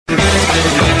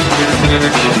Alrighty,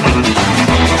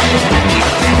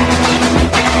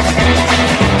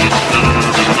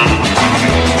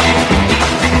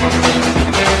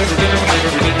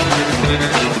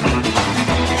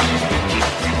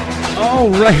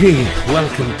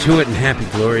 welcome to it and happy,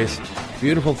 glorious,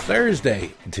 beautiful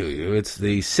Thursday to you. It's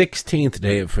the 16th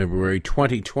day of February,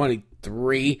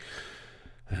 2023.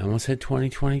 I almost said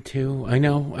 2022. I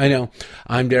know.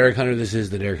 I'm Derek Hunter. This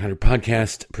is the Derek Hunter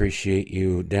Podcast. Appreciate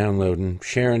you downloading,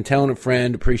 sharing, telling a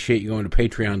friend. Appreciate you going to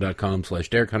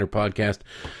patreon.com/Derek Hunter Podcast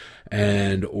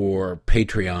or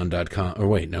patreon.com,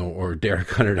 or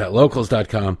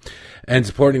DerekHunter.locals.com and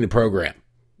supporting the program.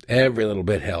 Every little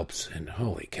bit helps, and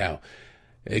holy cow,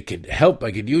 it could help.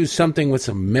 I could use something with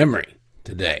some memory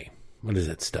today. What is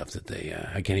that stuff that they,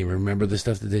 I can't even remember the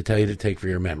stuff that they tell you to take for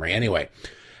your memory. Anyway,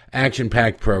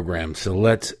 action-packed program, so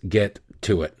let's get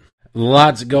to it.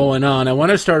 Lots going on. I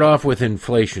want to start off with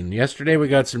inflation. Yesterday we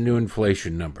got some new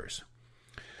inflation numbers.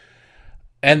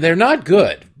 And they're not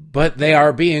good, but they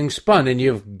are being spun, and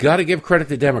you've got to give credit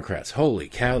to Democrats. Holy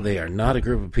cow, they are not a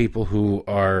group of people who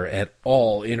are at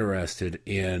all interested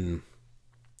in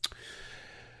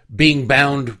being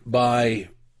bound by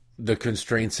the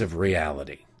constraints of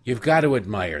reality. You've got to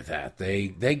admire that. They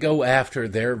go after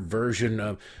their version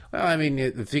of, well, I mean,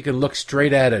 if you can look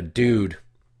straight at a dude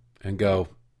and go,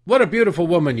 what a beautiful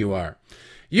woman you are,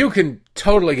 you can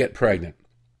totally get pregnant.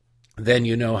 Then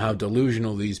you know how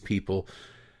delusional these people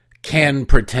can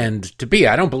pretend to be.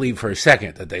 I don't believe for a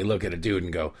second that they look at a dude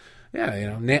and go, yeah, you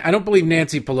know, I don't believe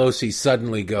Nancy Pelosi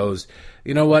suddenly goes,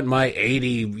 you know what, my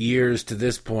 80 years to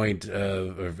this point,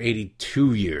 or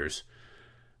 82 years,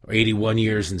 or 81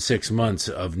 years and 6 months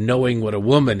of knowing what a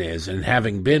woman is and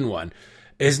having been one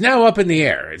is now up in the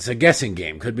air. It's a guessing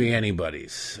game. Could be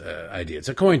anybody's idea. It's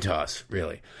a coin toss,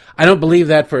 really. I don't believe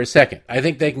that for a second. I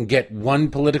think they can get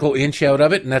one political inch out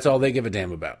of it, and that's all they give a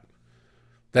damn about.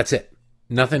 That's it.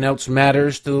 Nothing else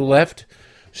matters to the left,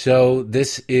 so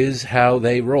this is how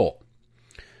they roll.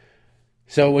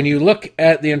 So when you look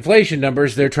at the inflation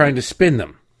numbers, they're trying to spin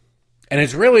them. And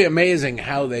it's really amazing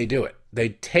how they do it. They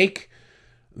take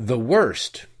the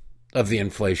worst of the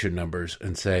inflation numbers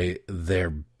and say they're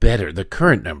better. The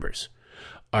current numbers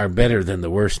are better than the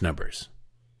worst numbers.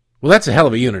 Well, that's a hell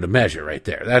of a unit of measure right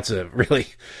there. That's a really,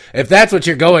 if that's what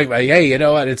you're going by, hey, you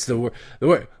know what? It's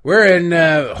we're in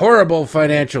horrible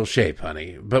financial shape,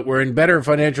 honey, but we're in better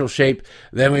financial shape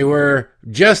than we were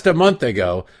just a month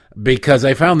ago because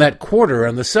I found that quarter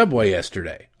on the subway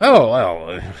yesterday. Oh,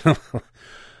 well,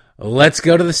 let's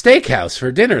go to the steakhouse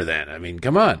for dinner then. I mean,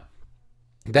 come on.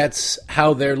 That's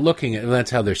how they're looking at it.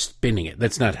 That's how they're spinning it.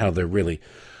 That's not how they're really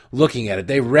looking at it.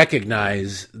 They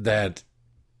recognize that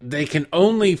they can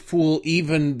only fool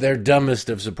even their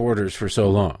dumbest of supporters for so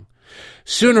long.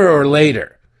 Sooner or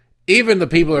later, even the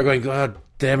people who are going, oh,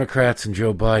 Democrats and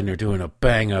Joe Biden are doing a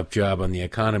bang-up job on the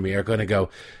economy, are going to go,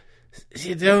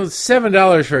 you know,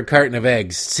 $7 for a carton of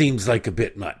eggs seems like a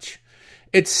bit much.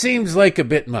 It seems like a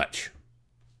bit much.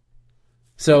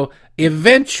 So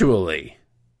eventually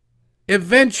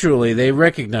they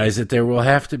recognize that there will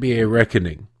have to be a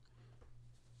reckoning.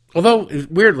 Although,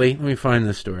 weirdly, let me find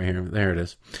this story here. There it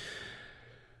is.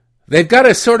 They've got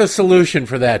a sort of solution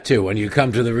for that, too, when you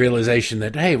come to the realization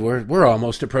that, hey, we're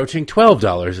almost approaching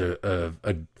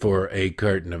 $12 for a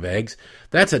carton of eggs.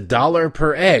 That's $1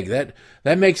 per egg.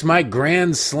 That makes my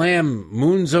Grand Slam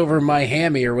moons over my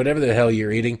hammy or whatever the hell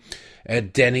you're eating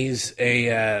at Denny's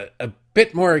a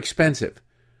bit more expensive.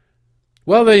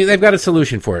 Well, they've got a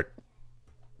solution for it.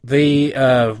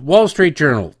 The Wall Street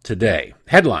Journal today,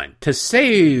 headline, to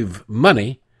save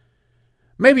money,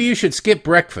 maybe you should skip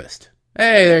breakfast.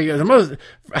 Hey, there you go.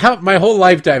 My whole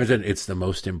lifetime has been, it's the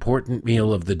most important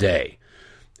meal of the day.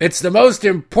 It's the most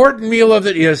important meal of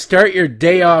the day. You start your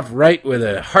day off right with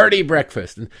a hearty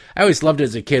breakfast. And I always loved it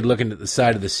as a kid looking at the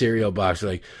side of the cereal box,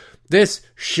 like, this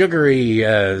sugary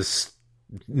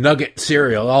nugget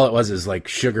cereal, all it was is like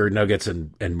sugar nuggets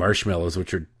and marshmallows,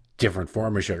 which are different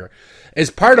form of sugar,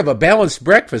 is part of a balanced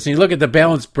breakfast. And you look at the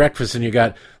balanced breakfast and you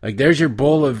got, like, there's your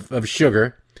bowl of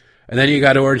sugar, and then you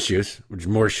got orange juice, which is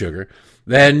more sugar.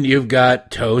 Then you've got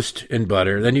toast and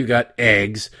butter. Then you've got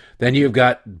eggs. Then you've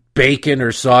got bacon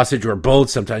or sausage or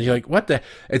both sometimes. You're like, what the?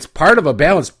 It's part of a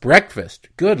balanced breakfast.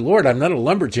 Good Lord, I'm not a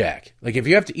lumberjack. Like, if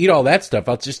you have to eat all that stuff,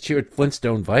 I'll just cheer at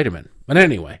Flintstone Vitamin. But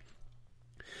anyway,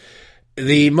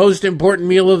 the most important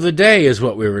meal of the day is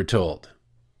what we were told.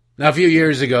 Now, a few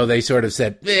years ago, they sort of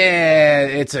said,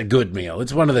 it's a good meal.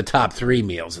 It's one of the top 3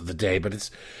 meals of the day, but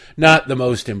it's not the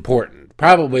most important.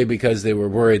 Probably because they were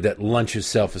worried that lunch's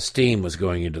self-esteem was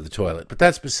going into the toilet. But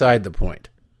that's beside the point.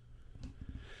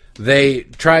 They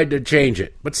tried to change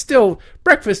it. But still,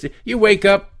 breakfast, you wake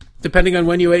up, depending on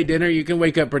when you ate dinner, you can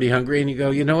wake up pretty hungry and you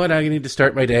go, you know what, I need to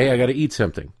start my day. I got to eat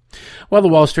something. Well, the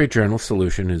Wall Street Journal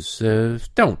solution is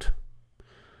don't.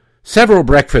 Several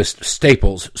breakfast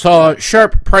staples saw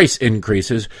sharp price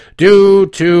increases due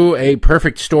to a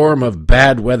perfect storm of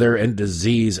bad weather and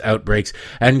disease outbreaks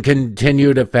and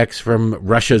continued effects from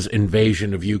Russia's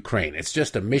invasion of Ukraine. It's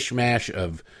just a mishmash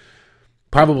of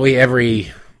probably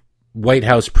every White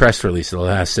House press release of the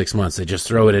last 6 months. They just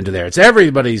throw it into there. It's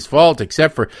everybody's fault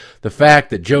except for the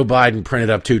fact that Joe Biden printed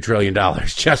up $2 trillion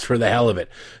just for the hell of it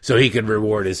so he could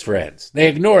reward his friends. They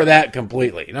ignore that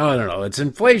completely. No. It's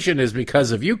inflation is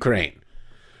because of Ukraine.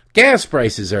 Gas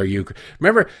prices are Ukraine.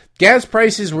 Remember, gas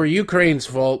prices were Ukraine's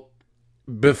fault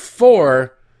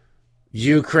before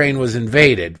Ukraine was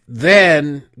invaded.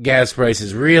 Then gas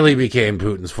prices really became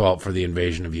Putin's fault for the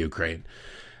invasion of Ukraine.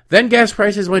 Then gas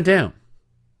prices went down.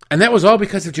 And that was all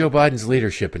because of Joe Biden's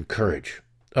leadership and courage.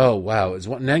 Oh, wow.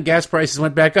 And then gas prices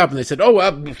went back up, and they said, oh,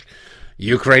 well,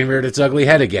 Ukraine reared its ugly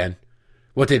head again.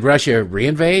 What, did Russia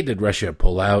reinvade? Did Russia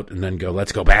pull out and then go,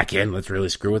 let's go back in, let's really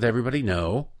screw with everybody?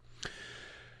 No.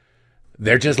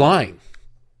 They're just lying.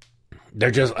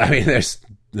 There's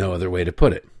no other way to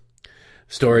put it.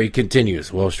 Story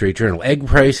continues. Wall Street Journal. Egg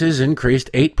prices increased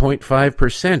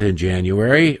 8.5% in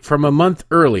January from a month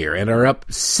earlier and are up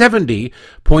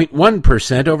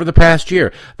 70.1% over the past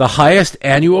year, the highest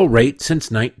annual rate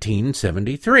since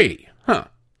 1973.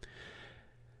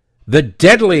 The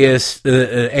deadliest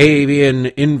avian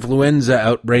influenza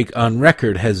outbreak on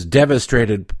record has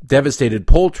devastated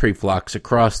poultry flocks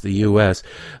across the U.S.,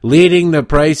 leading the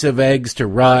price of eggs to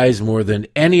rise more than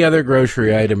any other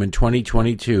grocery item in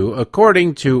 2022,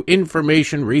 according to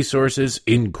Information Resources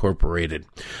Incorporated.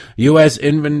 U.S.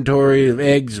 inventory of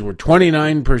eggs were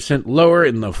 29% lower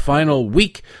in the final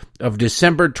week of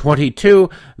December 22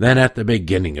 than at the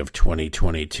beginning of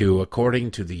 2022, according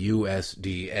to the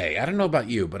USDA. I don't know about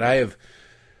you, but I've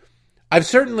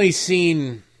certainly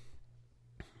seen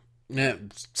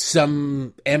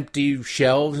some empty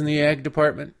shelves in the egg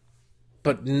department,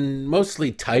 but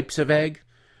mostly types of egg,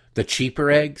 the cheaper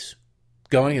eggs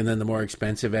going, and then the more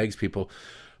expensive eggs people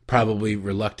probably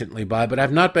reluctantly buy. But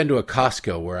I've not been to a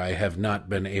Costco where I have not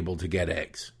been able to get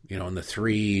eggs. You know, in the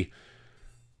 3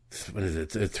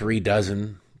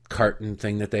 dozen carton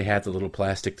thing that they had, the little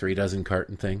plastic 3 dozen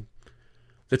carton thing.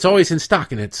 It's always in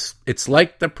stock, and it's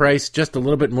like the price, just a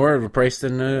little bit more of a price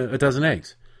than a dozen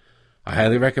eggs. I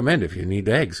highly recommend if you need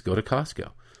eggs, go to Costco.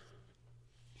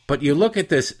 But you look at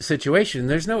this situation,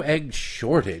 there's no egg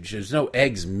shortage. There's no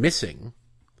eggs missing.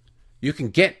 You can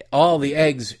get all the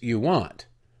eggs you want.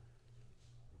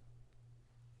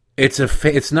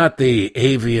 It's not the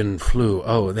avian flu.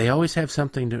 Oh, they always have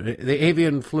something to... The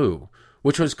avian flu,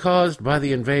 which was caused by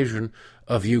the invasion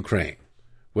of Ukraine,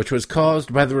 which was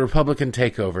caused by the Republican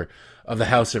takeover of the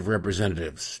House of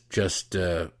Representatives. Just,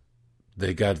 the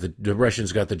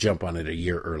Russians got the jump on it a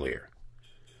year earlier.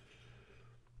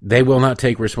 They will not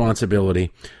take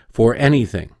responsibility for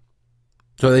anything.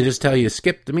 So they just tell you,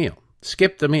 skip the meal.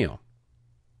 Skip the meal.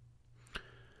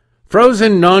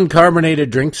 Frozen non-carbonated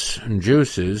drinks and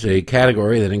juices, a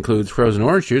category that includes frozen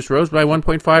orange juice, rose by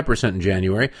 1.5% in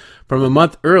January from a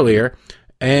month earlier,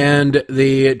 and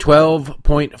the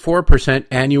 12.4%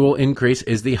 annual increase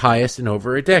is the highest in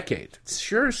over a decade. It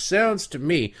sure sounds to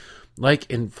me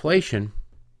like inflation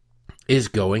is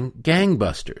going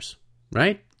gangbusters,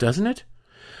 right? Doesn't it?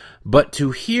 But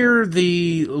to hear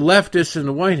the leftists in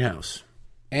the White House,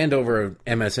 and over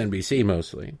MSNBC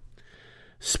mostly,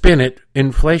 spin it,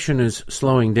 inflation is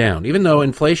slowing down, even though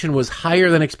inflation was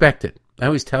higher than expected. I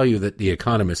always tell you that the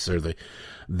economists are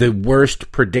the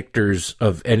worst predictors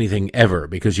of anything ever,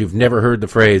 because you've never heard the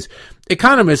phrase,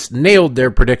 economists nailed their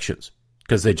predictions,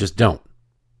 because they just don't.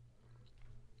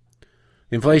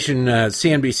 Inflation,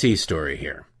 CNBC story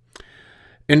here.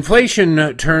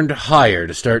 Inflation turned higher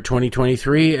to start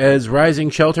 2023 as rising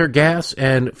shelter, gas,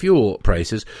 and fuel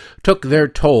prices took their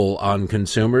toll on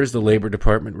consumers, the Labor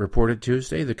Department reported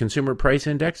Tuesday. The Consumer Price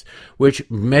Index, which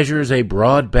measures a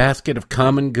broad basket of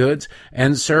common goods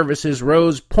and services,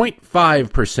 rose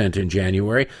 0.5% in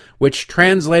January, which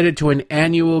translated to an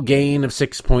annual gain of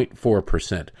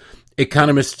 6.4%.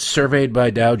 Economists surveyed by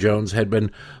Dow Jones had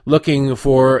been looking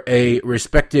for a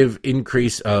respective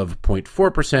increase of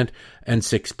 0.4% and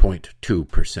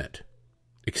 6.2%.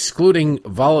 Excluding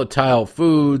volatile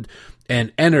food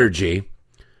and energy,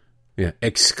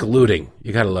 excluding,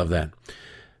 you gotta love that.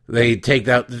 They take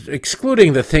out,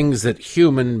 excluding the things that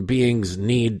human beings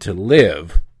need to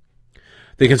live.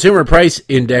 The Consumer Price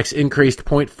Index increased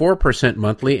 0.4%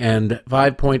 monthly and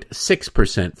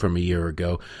 5.6% from a year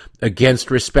ago, against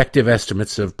respective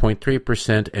estimates of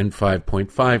 0.3% and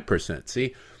 5.5%.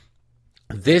 See,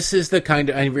 This is the kind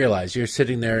of, I realize you're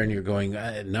sitting there and you're going,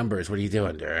 numbers, what are you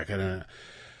doing, Derek?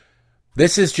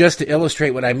 This is just to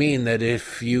illustrate what I mean, that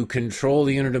if you control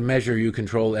the unit of measure, you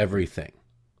control everything.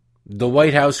 The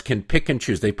White House can pick and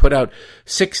choose. They put out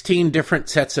 16 different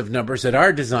sets of numbers that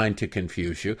are designed to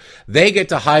confuse you. They get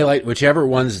to highlight whichever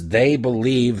ones they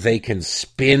believe they can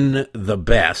spin the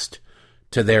best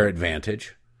to their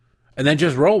advantage, and then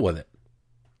just roll with it.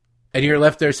 And you're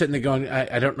left there sitting there going,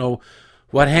 I don't know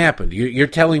what happened. You're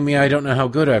telling me I don't know how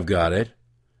good I've got it,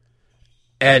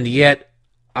 and yet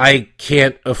I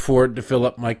can't afford to fill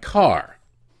up my car.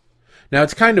 Now,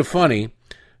 it's kind of funny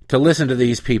to listen to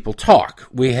these people talk.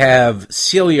 We have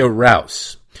Celia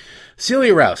Rouse.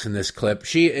 Celia Rouse in this clip,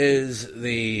 she is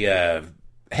the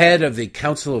head of the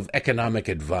Council of Economic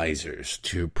Advisors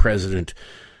to President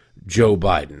Joe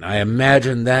Biden. I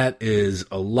imagine that is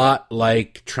a lot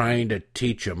like trying to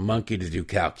teach a monkey to do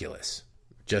calculus.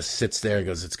 Just sits there and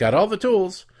goes, it's got all the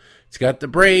tools. It's got the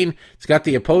brain. It's got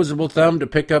the opposable thumb to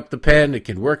pick up the pen. It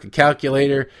can work a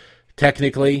calculator,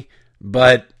 technically,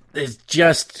 but there's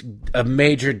just a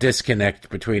major disconnect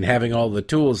between having all the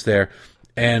tools there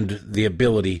and the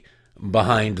ability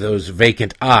behind those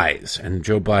vacant eyes. And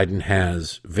Joe Biden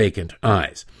has vacant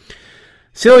eyes.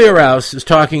 Celia Rouse is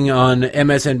talking on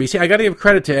MSNBC. I got to give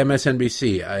credit to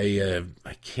MSNBC.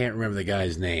 I can't remember the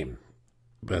guy's name,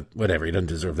 but whatever. He doesn't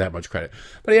deserve that much credit.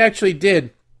 But he actually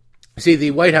did. See,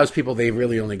 the White House people, they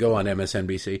really only go on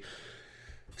MSNBC.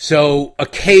 So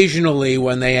occasionally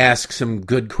when they ask some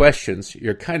good questions,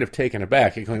 you're kind of taken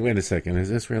aback. You're going, wait a second, is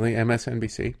this really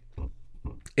MSNBC?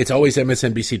 It's always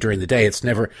MSNBC during the day. It's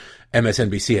never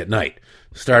MSNBC at night.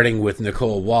 Starting with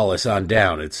Nicole Wallace on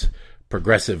down, it's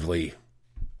progressively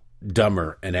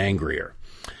dumber and angrier.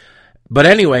 But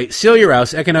anyway, Celia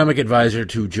Rouse, economic advisor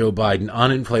to Joe Biden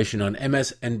on inflation on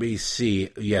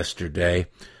MSNBC yesterday.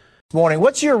 Morning.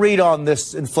 What's your read on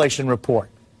this inflation report?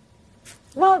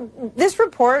 Well, this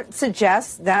report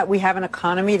suggests that we have an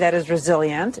economy that is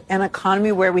resilient, an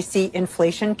economy where we see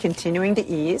inflation continuing to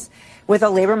ease, with a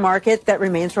labor market that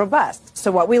remains robust.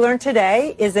 So what we learned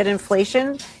today is that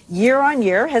inflation year on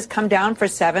year has come down for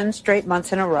 7 straight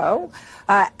months in a row.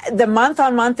 The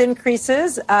month-on-month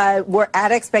increases were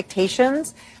at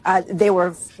expectations. They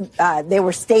were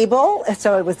stable,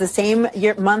 so it was the same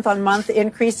month-on-month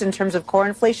increase in terms of core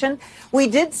inflation. We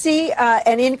did see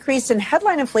an increase in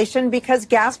headline inflation because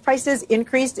gas prices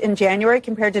increased in January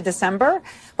compared to December,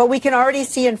 but we can already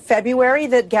see in February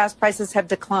that gas prices have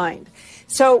declined.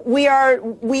 So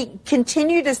we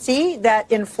continue to see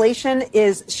that inflation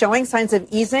is showing signs of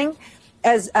easing.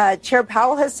 As Chair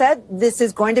Powell has said, this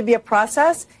is going to be a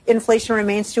process. Inflation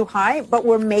remains too high, but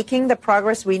we're making the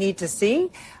progress we need to see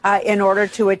in order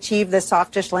to achieve the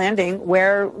softish landing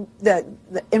where the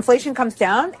inflation comes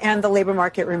down and the labor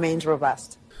market remains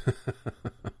robust.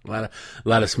 A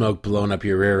lot of smoke blowing up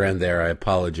your rear end there. I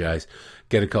apologize.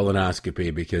 Get a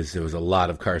colonoscopy because there was a lot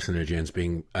of carcinogens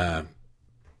being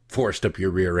forced up your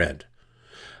rear end.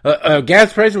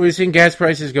 Gas prices, we've seen gas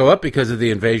prices go up because of the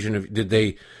invasion of,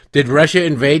 did Russia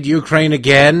invade Ukraine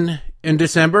again in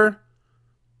December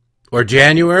or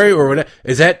January or what?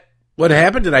 Is that what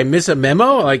happened? Did I miss a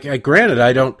memo? Like granted,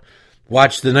 I don't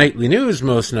watch the nightly news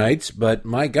most nights, but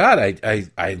my God,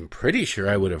 I'm pretty sure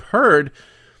I would have heard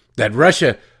that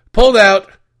Russia pulled out,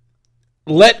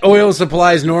 let oil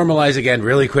supplies normalize again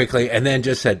really quickly, and then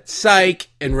just said, psych,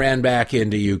 and ran back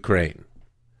into Ukraine.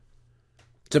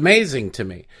 It's amazing to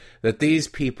me that these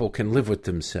people can live with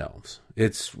themselves.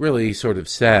 It's really sort of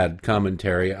sad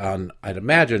commentary on, I'd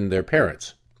imagine, their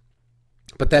parents.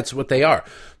 But that's what they are.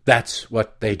 That's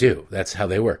what they do. That's how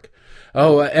they work.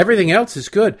 Everything else is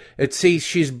good.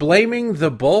 She's blaming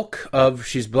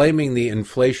she's blaming the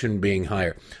inflation being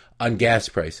higher on gas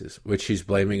prices, which she's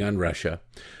blaming on Russia,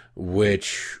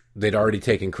 which they'd already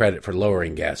taken credit for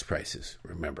lowering gas prices,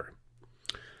 remember.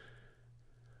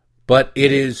 But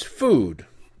it is food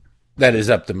that is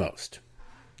up the most.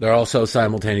 They're also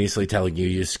simultaneously telling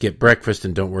you skip breakfast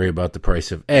and don't worry about the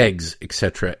price of eggs,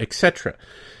 etc., etc.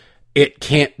 It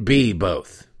can't be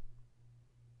both.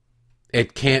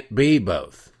 It can't be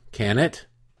both, can it?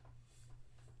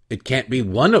 It can't be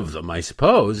one of them, I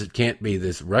suppose. It can't be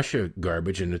this Russia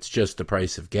garbage and it's just the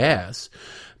price of gas.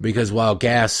 Because while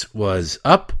gas was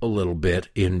up a little bit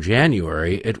in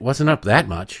January, it wasn't up that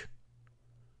much.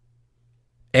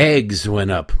 Eggs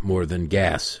went up more than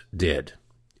gas did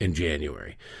in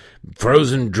January.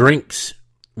 Frozen drinks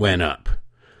went up.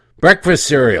 Breakfast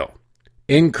cereal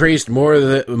increased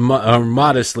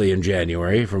modestly in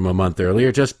January from a month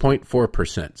earlier, just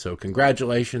 0.4%. So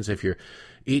congratulations if you're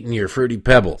eating your Fruity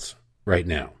Pebbles right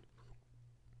now.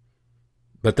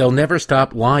 But they'll never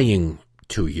stop lying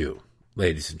to you.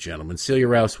 ladies and gentlemen. Celia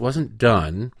Rouse wasn't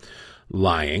done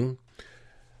lying.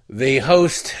 The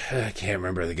host, I can't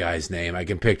remember the guy's name. I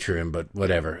can picture him, but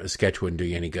whatever. A sketch wouldn't do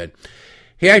you any good.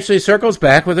 He actually circles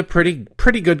back with a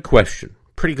pretty good question.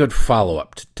 Pretty good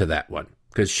follow-up to that one.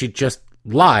 Because she just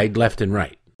lied left and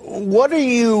right. What do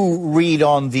you read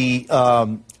on the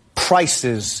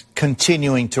prices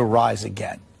continuing to rise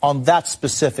again on that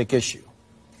specific issue?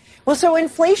 Well, so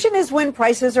inflation is when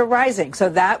prices are rising. So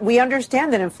that we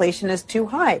understand that inflation is too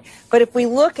high. But if we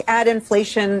look at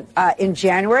inflation in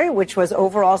January, which was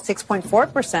overall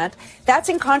 6.4%, that's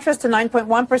in contrast to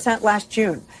 9.1% last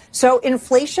June. So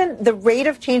inflation, the rate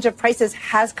of change of prices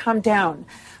has come down.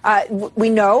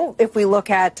 We know if we look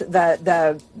at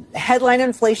the headline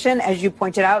inflation, as you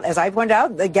pointed out, as I pointed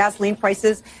out, the gasoline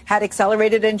prices had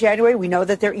accelerated in January. We know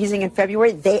that they're easing in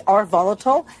February. They are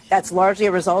volatile. That's largely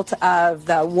a result of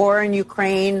the war in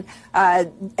Ukraine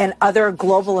and other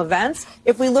global events.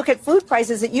 If we look at food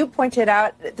prices that you pointed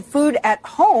out, the food at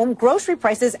home, grocery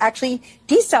prices actually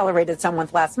decelerated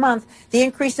somewhat last month. The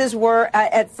increases were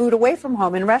at food away from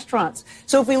home in restaurants.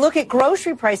 So if we look at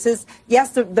grocery prices,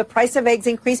 yes, the price of eggs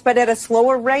increased, but at a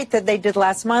slower rate than they did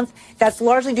last month. That's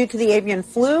largely due to the avian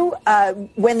flu.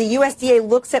 When the USDA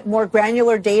looks at more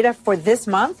granular data for this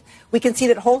month, we can see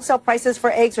that wholesale prices for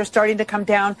eggs are starting to come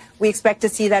down. We expect to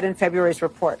see that in February's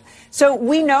report. So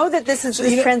we know that this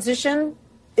transition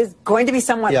is going to be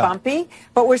somewhat bumpy,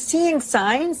 but we're seeing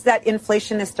signs that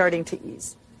inflation is starting to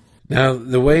ease. Now,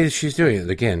 the way she's doing it,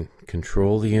 again,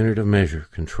 control the unit of measure,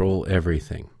 control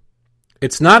everything.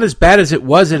 It's not as bad as it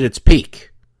was at its peak.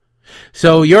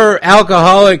 So your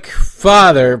alcoholic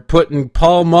father putting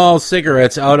Pall Mall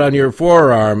cigarettes out on your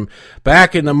forearm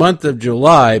back in the month of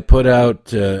July put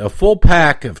out a full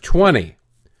pack of 20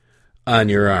 on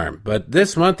your arm. But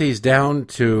this month he's down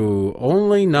to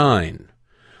only 9.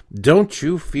 Don't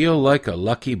you feel like a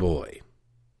lucky boy?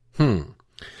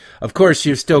 Of course,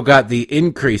 you've still got the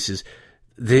increases.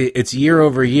 It's year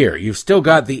over year. You've still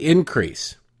got the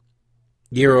increase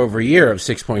year over year of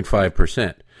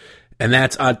 6.5%. And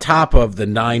that's on top of the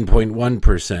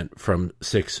 9.1% from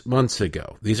 6 months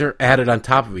ago. These are added on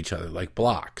top of each other like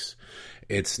blocks.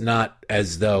 It's not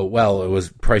as though,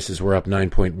 prices were up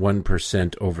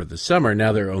 9.1% over the summer.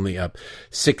 Now they're only up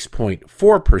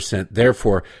 6.4%.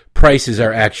 Therefore, prices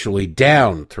are actually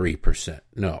down 3%.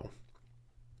 No.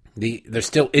 They're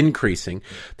still increasing.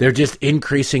 They're just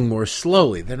increasing more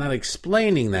slowly. They're not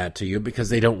explaining that to you because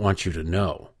they don't want you to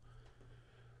know.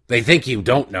 They think you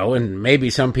don't know, and maybe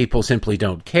some people simply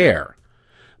don't care.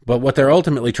 But what they're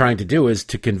ultimately trying to do is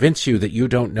to convince you that you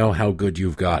don't know how good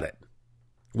you've got it,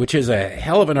 which is a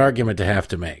hell of an argument to have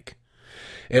to make.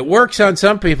 It works on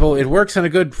some people. It works on a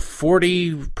good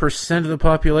 40% of the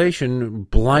population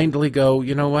blindly go,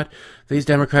 you know what, these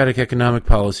democratic economic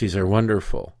policies are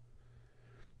wonderful.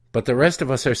 But the rest of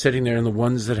us are sitting there and the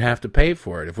ones that have to pay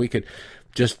for it. If we could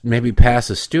just maybe pass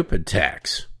a stupid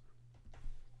tax,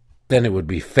 then it would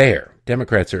be fair.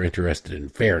 Democrats are interested in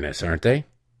fairness, aren't they?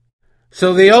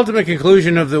 So the ultimate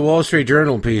conclusion of the Wall Street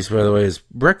Journal piece, by the way, is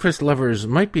breakfast lovers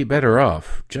might be better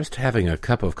off just having a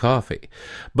cup of coffee.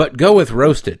 But go with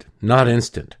roasted, not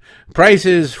instant.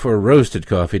 Prices for roasted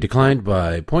coffee declined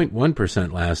by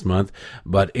 0.1% last month,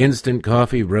 but instant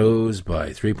coffee rose by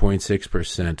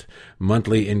 3.6%.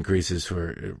 Monthly increases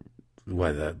for...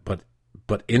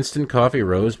 But instant coffee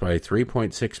rose by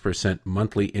 3.6%,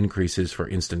 monthly increases for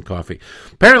instant coffee.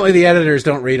 Apparently the editors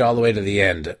don't read all the way to the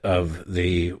end of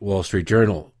the Wall Street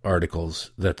Journal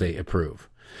articles that they approve.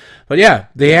 But yeah,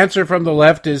 the answer from the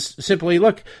left is simply,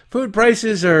 look, food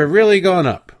prices are really going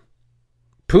up.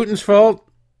 Putin's fault,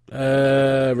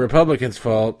 Republicans'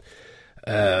 fault.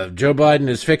 Joe Biden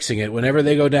is fixing it. Whenever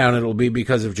they go down, it'll be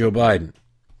because of Joe Biden.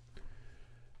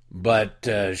 But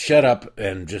shut up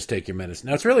and just take your medicine.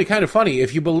 Now, it's really kind of funny.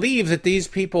 If you believe that these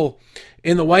people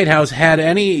in the White House had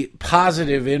any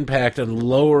positive impact on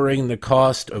lowering the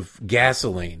cost of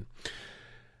gasoline,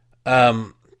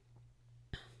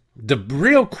 the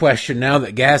real question now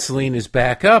that gasoline is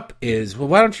back up is, well,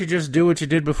 why don't you just do what you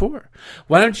did before?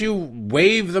 Why don't you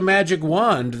wave the magic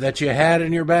wand that you had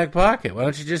in your back pocket? Why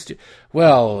don't you just,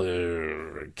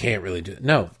 can't really do it.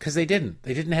 No, because they didn't.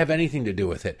 They didn't have anything to do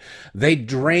with it. They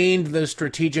drained the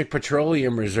strategic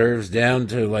petroleum reserves down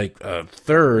to like a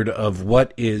third of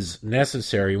what is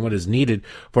necessary and what is needed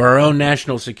for our own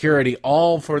national security,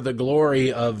 all for the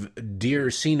glory of dear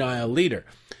senile leader.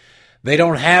 They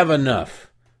don't have enough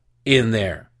in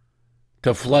there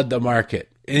to flood the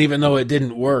market, and even though it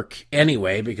didn't work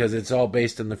anyway because it's all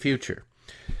based on the future.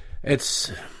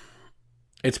 It's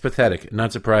pathetic,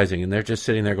 not surprising, and they're just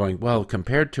sitting there going, well,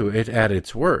 compared to it at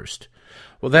its worst,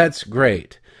 well, that's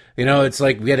great. It's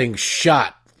like getting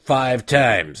shot 5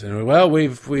 times. And, well,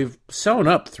 we've sewn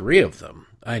up 3 of them.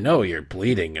 I know you're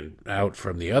bleeding and out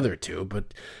from the other 2,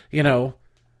 but, you're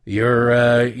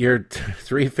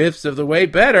 3/5 of the way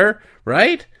better,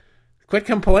 right? Quit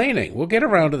complaining. We'll get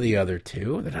around to the other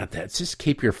 2. They're not that. Just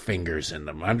keep your fingers in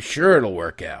them. I'm sure it'll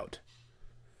work out.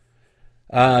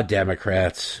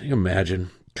 Democrats. You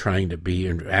imagine trying to be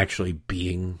and actually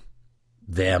being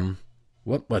them.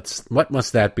 What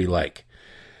must that be like?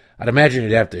 I'd imagine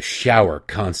you'd have to shower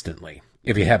constantly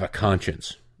if you have a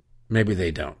conscience. Maybe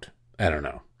they don't. I don't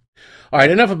know. All right,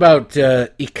 enough about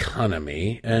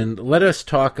economy, and let us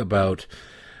talk about,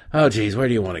 where do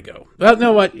you want to go? Well,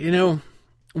 know what?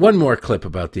 One more clip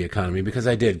about the economy, because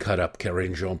I did cut up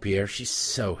Karine Jean-Pierre. She's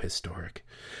so historic.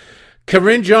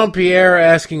 Karine Jean-Pierre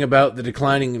asking about the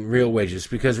declining real wages,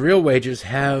 because real wages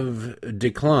have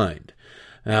declined.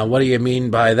 Now, what do you mean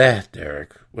by that,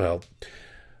 Derek? Well,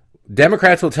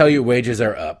 Democrats will tell you wages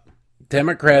are up.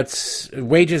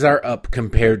 Wages are up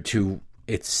compared to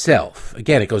itself.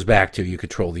 Again, it goes back to you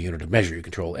control the unit of measure. You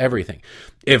control everything.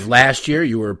 If last year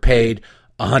you were paid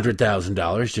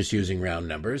 $100,000, just using round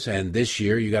numbers, and this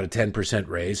year you got a 10%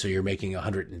 raise, so you're making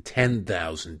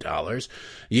 $110,000,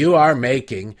 you are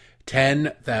making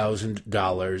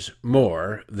 $10,000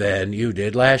 more than you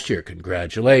did last year.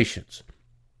 Congratulations.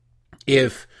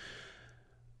 If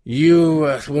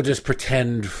you will just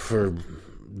pretend for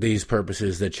these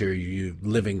purposes that you're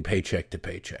living paycheck to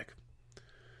paycheck.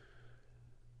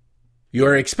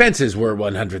 Your expenses were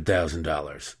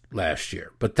 $100,000 last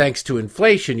year, but thanks to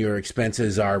inflation, your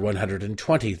expenses are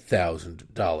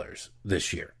 $120,000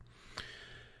 this year.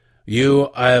 You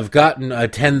have gotten a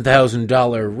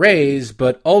 $10,000 raise,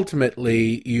 but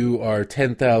ultimately you are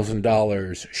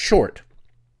 $10,000 short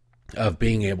of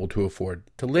being able to afford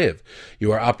to live.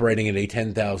 You are operating at a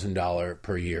 $10,000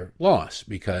 per year loss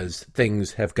because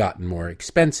things have gotten more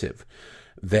expensive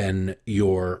than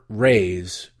your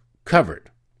raise covered.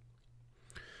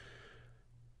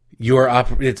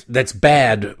 That's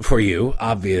bad for you,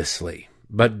 obviously,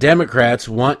 but Democrats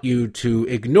want you to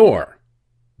ignore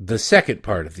the second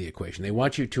part of the equation. They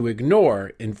want you to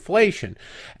ignore inflation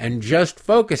and just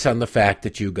focus on the fact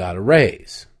that you got a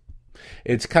raise.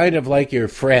 It's kind of like your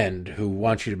friend who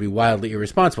wants you to be wildly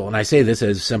irresponsible. And I say this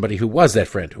as somebody who was that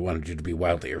friend who wanted you to be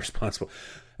wildly irresponsible.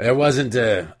 There wasn't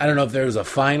I don't know if there was a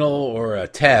final or a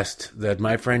test that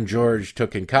my friend George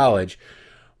took in college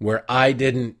where I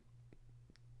didn't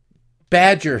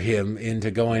badger him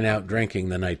into going out drinking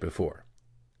the night before.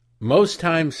 Most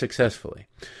times successfully.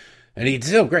 And he's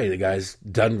still great. The guy's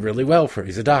done really well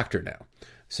he's a doctor now.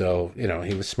 So,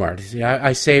 he was smart.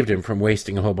 I saved him from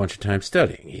wasting a whole bunch of time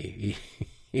studying.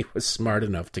 He was smart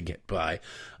enough to get by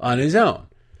on his own.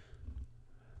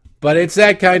 But it's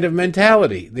that kind of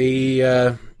mentality.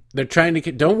 They're trying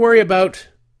to don't worry about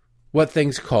what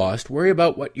things cost. Worry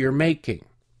about what you're making.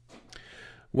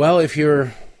 Well, if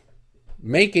you're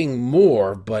making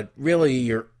more, but really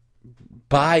your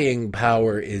buying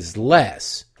power is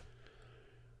less,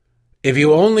 if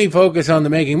you only focus on the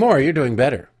making more, you're doing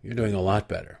better. You're doing a lot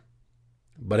better.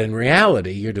 But in reality,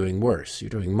 you're doing worse. You're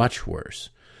doing much worse.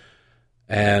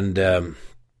 And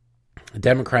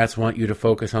Democrats want you to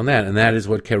focus on that. And that is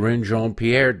what Karine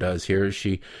Jean-Pierre does here.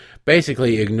 She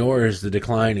basically ignores the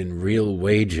decline in real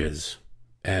wages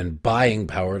and buying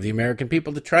power of the American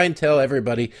people to try and tell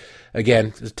everybody, again,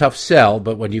 it's a tough sell,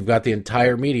 but when you've got the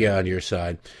entire media on your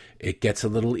side, it gets a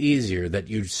little easier that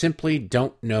you simply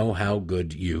don't know how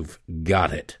good you've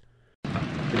got it.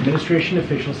 Administration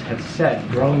officials have said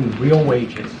growing real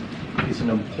wages is an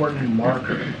important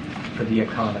marker for the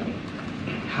economy.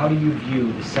 How do you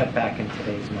view the setback in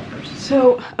today's numbers?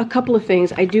 So a couple of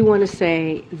things. I do want to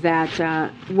say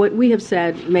that what we have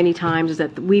said many times is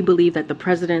that we believe that the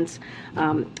president's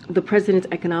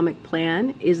economic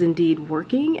plan is indeed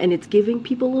working, and it's giving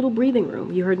people a little breathing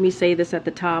room. You heard me say this at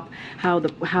the top,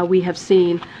 how we have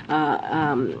seen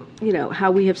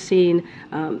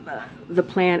the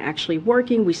plan actually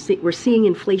working. We're seeing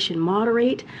inflation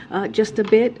moderate just a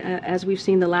bit as we've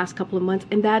seen the last couple of months,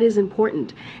 and that is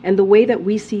important. And the way that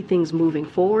we see things moving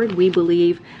forward, we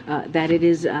believe that it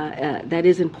is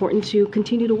important to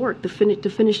continue to work, to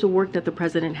finish the work that the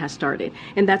president has started,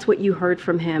 and that's what you heard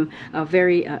from him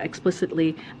very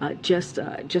explicitly just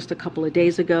a couple of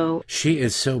days ago. She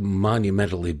is so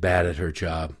monumentally bad at her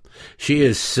job. She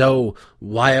is so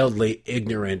wildly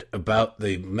ignorant about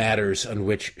the matters on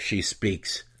which she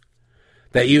speaks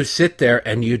that you sit there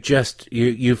and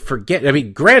you forget. I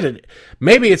mean, granted,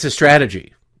 maybe it's a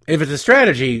strategy. If it's a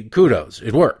strategy, kudos,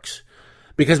 it works.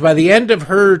 Because by the end of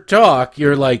her talk,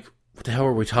 you're like, what the hell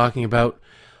are we talking about?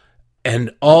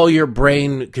 And all your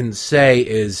brain can say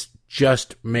is,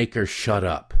 just make her shut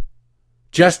up.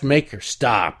 Just make her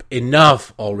stop.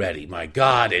 Enough already. My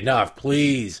God, enough.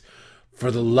 Please,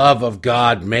 for the love of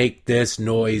God, make this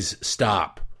noise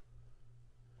stop.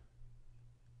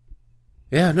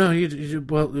 Yeah, no,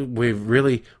 well,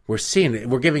 we're seeing it.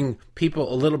 We're giving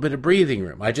people a little bit of breathing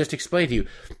room. I just explained to you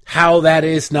how that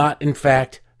is not, in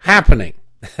fact, happening.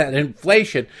 That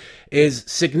inflation is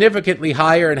significantly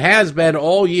higher and has been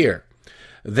all year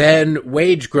than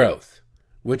wage growth,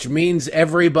 which means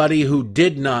everybody who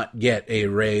did not get a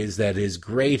raise that is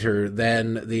greater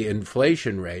than the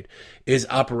inflation rate is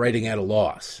operating at a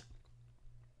loss.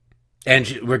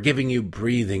 And we're giving you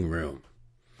breathing room.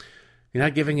 You're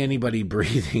not giving anybody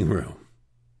breathing room.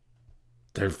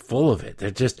 They're full of it.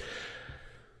 They're just...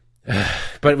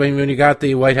 But when you got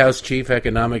the White House chief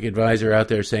economic advisor out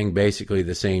there saying basically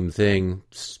the same thing,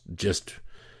 just,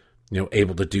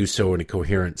 able to do so in a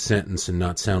coherent sentence and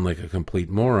not sound like a complete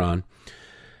moron,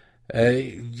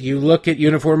 you look at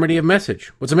uniformity of message.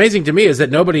 What's amazing to me is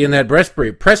that nobody in that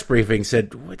press briefing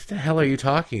said, what the hell are you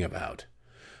talking about?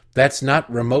 That's not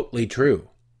remotely true.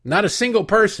 Not a single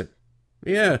person.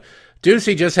 Yeah,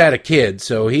 Ducey just had a kid,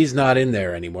 so he's not in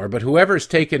there anymore. But whoever's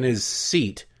taken his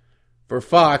seat for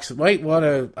Fox might want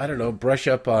to, brush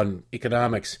up on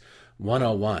Economics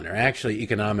 101, or actually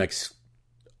Economics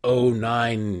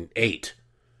 098,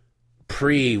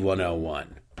 pre-101.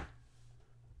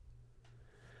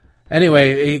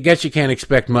 Anyway, I guess you can't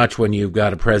expect much when you've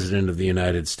got a president of the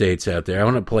United States out there. I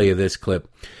want to play you this clip.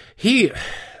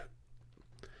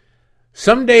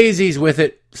 Some days he's with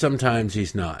it, sometimes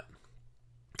he's not.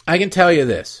 I can tell you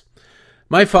this.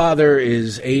 My father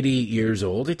is 80 years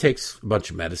old. He takes a bunch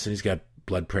of medicine. He's got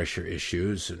blood pressure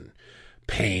issues and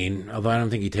pain, although I don't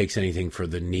think he takes anything for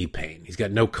the knee pain. He's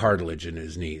got no cartilage in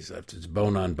his knees left. It's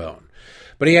bone on bone.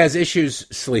 But he has issues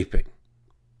sleeping,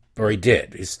 or he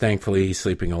did. Thankfully, he's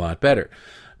sleeping a lot better.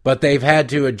 But they've had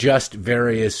to adjust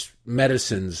various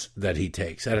medicines that he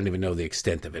takes. I don't even know the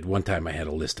extent of it. One time I had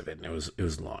a list of it, and it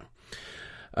was long.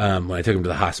 When I took him to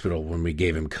the hospital when we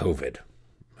gave him COVID,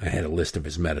 I had a list of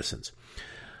his medicines.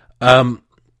 That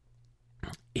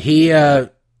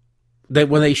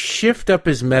when they shift up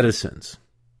his medicines,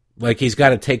 like he's got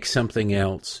to take something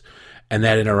else, and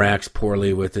that interacts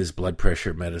poorly with his blood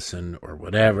pressure medicine or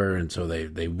whatever, and so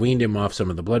they weaned him off some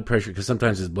of the blood pressure because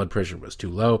sometimes his blood pressure was too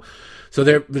low. So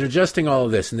they're adjusting all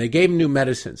of this, and they gave him new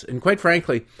medicines. And quite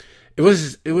frankly, it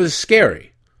was scary.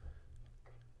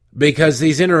 Because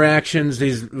these interactions,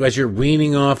 as you're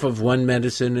weaning off of one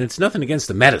medicine, and it's nothing against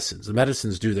the medicines. The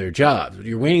medicines do their job.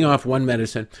 You're weaning off one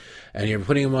medicine, and you're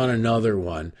putting them on another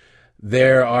one.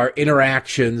 There are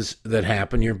interactions that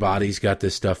happen. Your body's got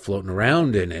this stuff floating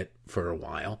around in it for a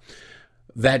while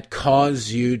that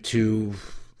cause you to,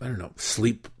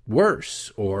 sleep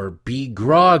worse or be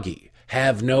groggy,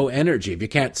 have no energy.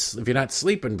 If you're not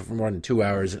sleeping for more than 2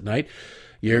 hours at night,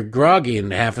 you're groggy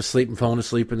and half asleep and falling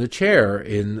asleep in the chair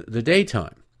in the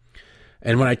daytime.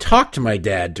 And when I talked to my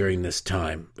dad during this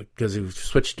time, because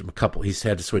he's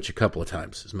had to switch a couple of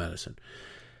times his medicine,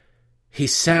 he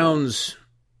sounds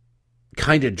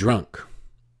kind of drunk.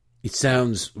 He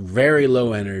sounds very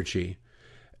low energy.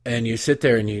 And you sit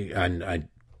there and I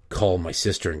call my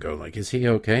sister and go like, is he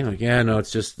okay? Like, yeah, no,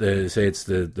 it's just say it's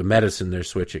the medicine they're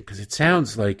switching. Because it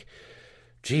sounds like,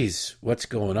 geez, what's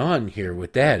going on here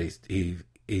with Dad?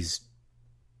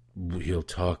 He'll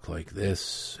talk like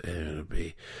this, and it'll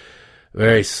be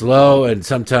very slow, and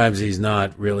sometimes he's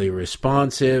not really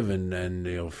responsive, and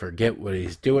he'll forget what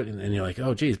he's doing, and you're like,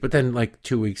 oh, geez. But then like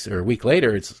 2 weeks or a week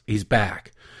later, he's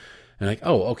back. And like,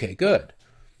 oh, okay, good.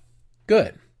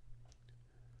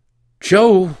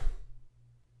 Joe,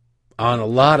 on a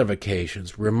lot of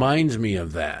occasions, reminds me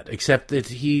of that, except that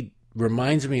he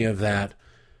reminds me of that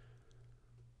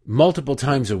multiple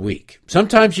times a week.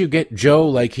 Sometimes you get Joe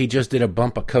like he just did a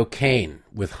bump of cocaine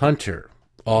with Hunter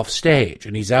off stage,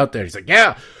 and he's out there. He's like,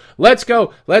 yeah, let's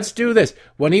go. Let's do this.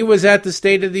 When he was at the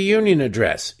State of the Union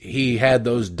address, he had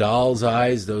those doll's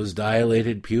eyes, those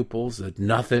dilated pupils, that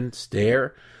nothing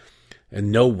stare,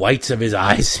 and no whites of his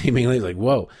eyes seemingly. Like,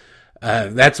 whoa.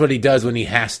 That's what he does when he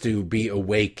has to be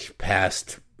awake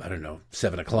past,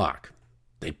 7 o'clock.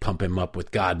 They pump him up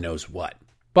with God knows what.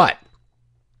 But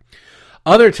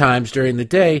other times during the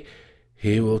day,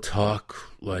 he will talk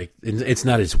like, it's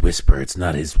not his whisper. It's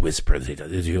not his whisper that he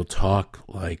does. He'll talk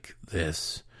like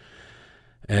this.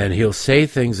 And he'll say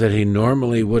things that he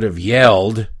normally would have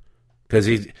yelled,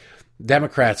 because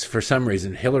Democrats, for some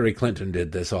reason, Hillary Clinton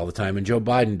did this all the time, and Joe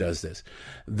Biden does this.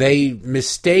 They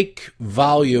mistake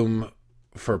volume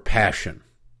for passion.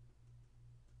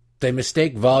 They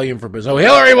mistake volume for bizarre.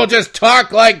 Hillary will just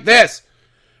talk like this.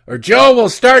 Or Joe will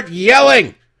start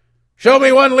yelling. Show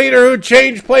me one leader who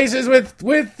changed places with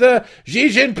Xi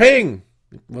Jinping.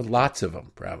 Well, lots of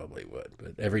them probably would.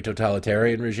 But every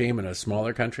totalitarian regime in a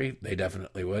smaller country, they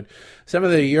definitely would. Some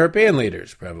of the European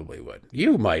leaders probably would.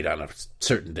 You might on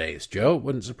certain days, Joe.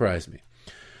 Wouldn't surprise me.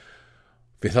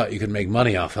 If you thought you could make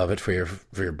money off of it for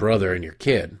your brother and your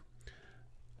kid.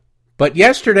 But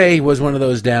yesterday was one of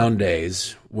those down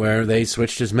days where they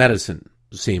switched his medicine,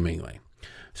 seemingly.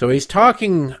 So he's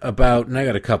talking about, and I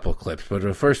got a couple clips, but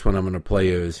the first one I'm going to play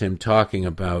you is him talking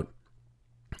about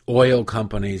oil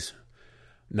companies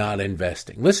not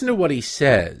investing. Listen to what he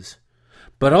says,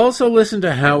 but also listen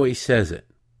to how he says it.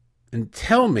 And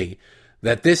tell me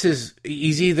that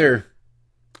he's either,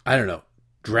 I don't know,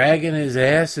 dragging his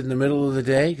ass in the middle of the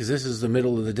day, because this is the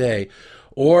middle of the day,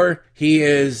 or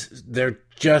they're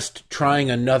just trying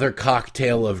another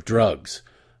cocktail of drugs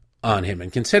on him.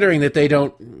 And considering that they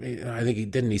don't, I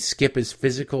think he skip his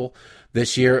physical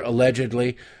this year,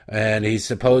 allegedly, and he's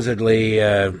supposedly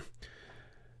in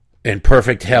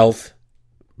perfect health,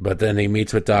 but then he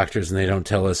meets with doctors and they don't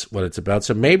tell us what it's about.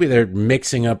 So maybe they're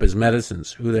mixing up his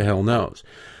medicines. Who the hell knows?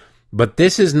 But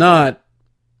this is not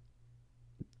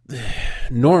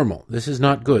normal. This is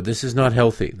not good. This is not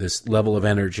healthy, this level of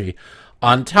energy,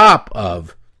 on top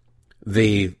of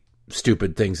the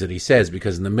stupid things that he says,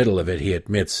 because in the middle of it, he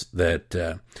admits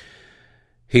that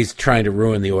he's trying to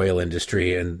ruin the oil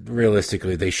industry, and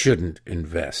realistically, they shouldn't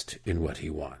invest in what he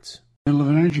wants. Middle of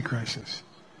an energy crisis,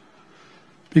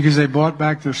 because they bought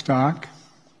back their stock,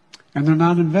 and they're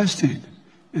not investing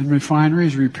in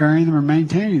refineries, repairing them, or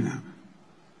maintaining them.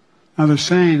 Now they're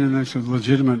saying, and that's a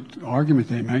legitimate argument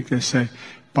they make, they say,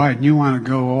 Biden, you want to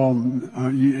go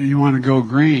you want to go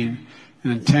green,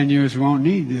 and in 10 years we won't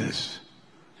need this.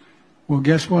 Well,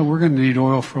 guess what? We're going to need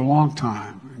oil for a long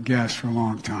time, and gas for a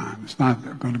long time. It's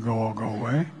not going to all go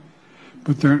away.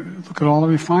 But look at all the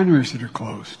refineries that are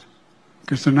closed,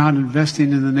 because they're not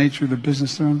investing in the nature of the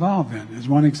business they're involved in, is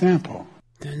one example.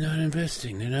 They're not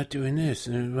investing. They're not doing this.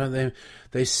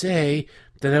 They say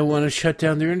that they want to shut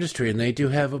down their industry, and they do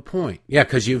have a point. Yeah,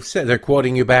 because you've said, they're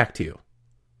quoting you back to you.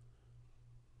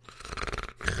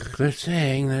 They're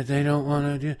saying that they don't want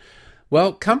to do...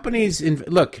 Well, companies...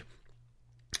 Look...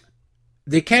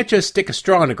 They can't just stick a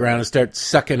straw in the ground and start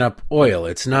sucking up oil.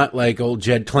 It's not like old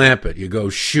Jed Clampett. You go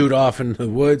shoot off into the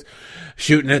woods,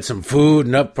 shooting at some food,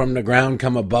 and up from the ground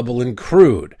come a bubbling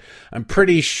crude. I'm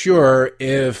pretty sure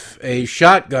if a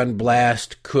shotgun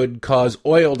blast could cause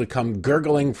oil to come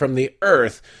gurgling from the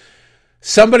earth,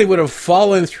 somebody would have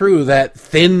fallen through that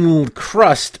thin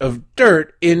crust of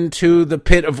dirt into the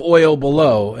pit of oil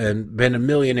below and been a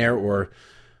millionaire or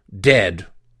dead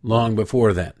long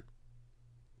before then.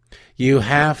 You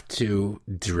have to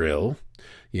drill.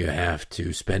 You have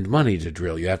to spend money to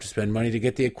drill. You have to spend money to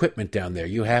get the equipment down there.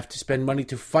 You have to spend money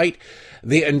to fight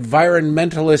the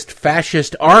environmentalist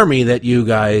fascist army that you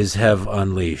guys have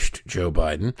unleashed, Joe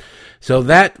Biden. So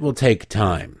that will take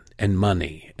time and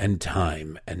money and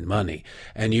time and money.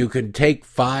 And you could take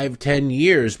 5-10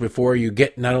 years before you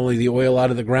get not only the oil out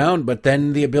of the ground, but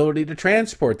then the ability to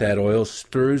transport that oil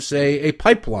through, say, a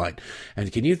pipeline.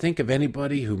 And can you think of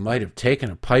anybody who might have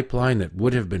taken a pipeline that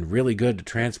would have been really good to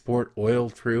transport oil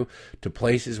through to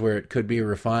places where it could be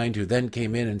refined, who then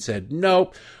came in and said,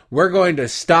 nope, we're going to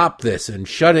stop this and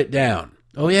shut it down?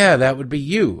 Oh yeah, that would be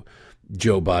you,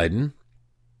 Joe Biden.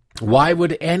 Why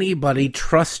would anybody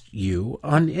trust you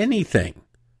on anything?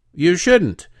 You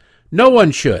shouldn't. No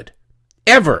one should.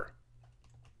 Ever.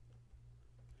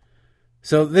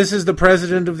 So this is the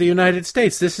President of the United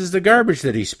States. This is the garbage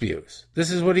that he spews.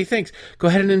 This is what he thinks. Go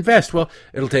ahead and invest. Well,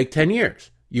 it'll take 10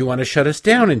 years. You want to shut us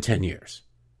down in 10 years.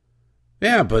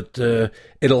 Yeah, but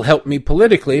it'll help me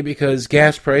politically because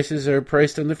gas prices are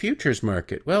priced on the futures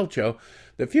market. Well, Joe,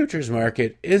 the futures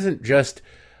market isn't just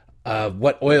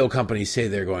what oil companies say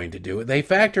they're going to do. They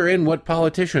factor in what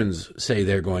politicians say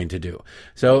they're going to do.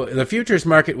 So the futures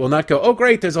market will not go, oh,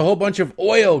 great, there's a whole bunch of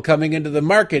oil coming into the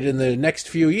market in the next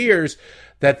few years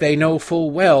that they know full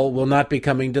well will not be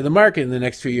coming to the market in the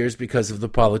next few years because of the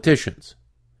politicians.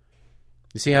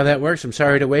 You see how that works? I'm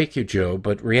sorry to wake you, Joe,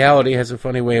 but reality has a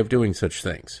funny way of doing such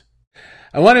things.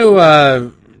 I want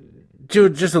to do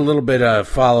just a little bit of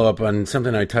follow-up on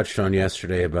something I touched on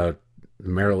yesterday about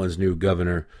Maryland's new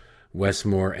governor,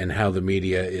 Westmore, and how the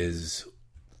media is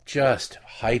just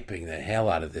hyping the hell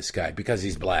out of this guy because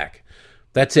he's black.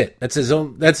 That's it. That's his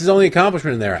only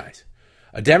accomplishment in their eyes.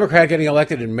 A Democrat getting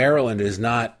elected in Maryland is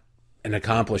not an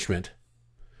accomplishment.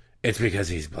 It's because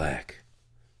he's black.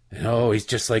 And he's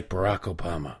just like Barack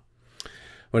Obama.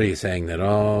 What are you saying, that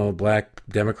all black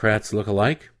Democrats look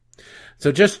alike?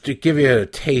 So just to give you a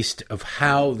taste of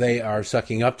how they are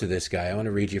sucking up to this guy, I want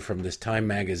to read you from this Time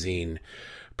magazine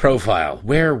profile,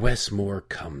 where Wes Moore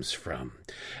comes from.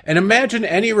 And imagine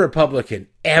any Republican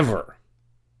ever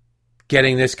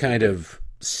getting this kind of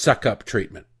suck-up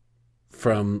treatment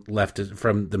from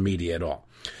the media at all.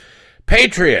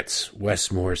 Patriots,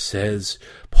 Wes Moore says,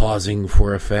 pausing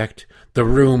for effect. The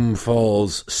room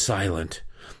falls silent.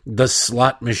 The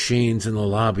slot machines in the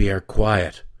lobby are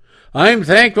quiet. I'm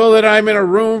thankful that I'm in a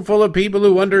room full of people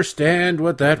who understand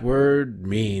what that word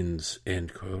means,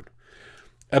 end quote.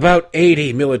 About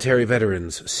 80 military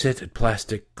veterans sit at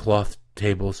plastic cloth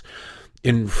tables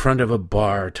in front of a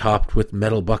bar topped with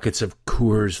metal buckets of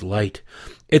Coors Light.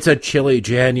 It's a chilly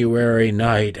January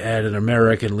night at an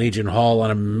American Legion Hall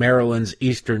on Maryland's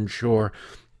eastern shore.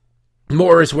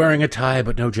 Moore is wearing a tie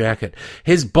but no jacket,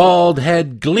 his bald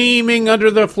head gleaming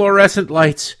under the fluorescent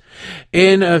lights.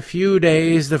 In a few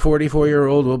days, the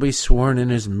 44-year-old will be sworn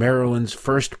in as Maryland's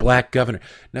first black governor.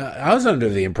 Now, I was under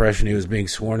the impression he was being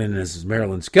sworn in as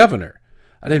Maryland's governor.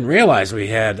 I didn't realize we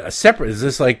had a separate... Is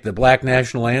this like the black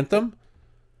national anthem?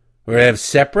 Or we have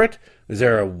separate? Is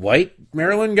there a white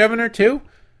Maryland governor, too?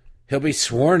 He'll be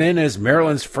sworn in as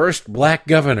Maryland's first black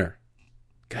governor.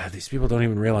 God, these people don't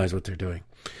even realize what they're doing.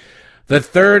 The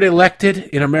third elected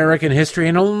in American history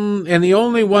and the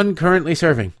only one currently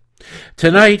serving.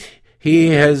 Tonight, he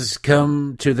has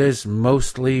come to this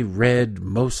mostly red,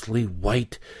 mostly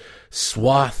white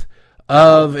swath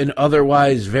of an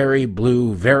otherwise very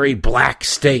blue, very black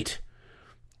state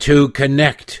to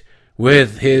connect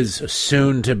with his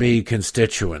soon-to-be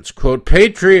constituents. Quote,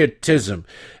 patriotism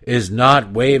is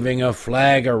not waving a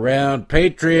flag around.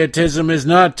 Patriotism is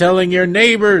not telling your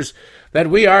neighbors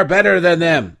that we are better than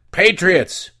them.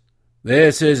 Patriots,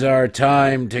 this is our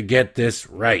time to get this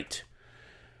right.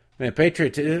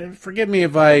 Forgive me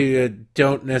if I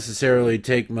don't necessarily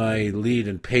take my lead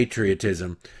in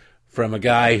patriotism from a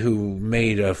guy who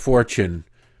made a fortune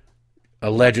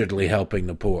allegedly helping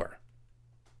the poor.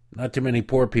 Not too many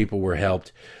poor people were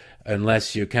helped,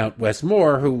 unless you count Wes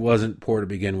Moore, who wasn't poor to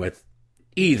begin with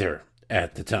either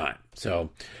at the time.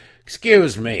 So,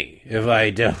 excuse me if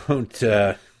I don't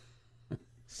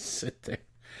sit there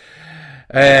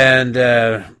and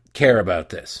care about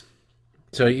this.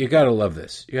 So you got to love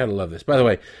this. You got to love this. By the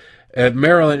way,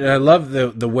 Maryland, I love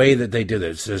the way that they do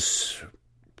this. This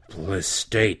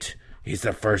state, he's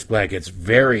the first black. It's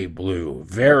very blue,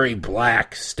 very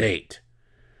black state.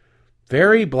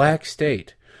 Very black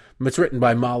state. It's written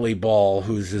by Molly Ball,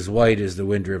 who's as white as the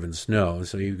wind-driven snow,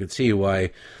 so you can see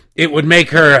why it would make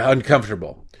her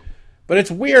uncomfortable. But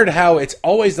it's weird how it's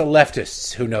always the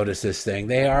leftists who notice this thing.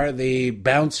 They are the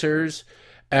bouncers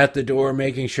at the door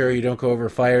making sure you don't go over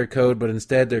fire code, but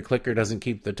instead their clicker doesn't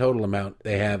keep the total amount.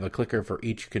 They have a clicker for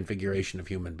each configuration of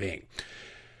human being.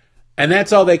 And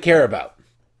that's all they care about.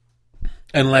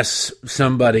 Unless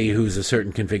somebody who's a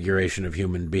certain configuration of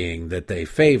human being that they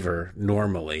favor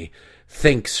normally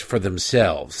thinks for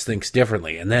themselves, thinks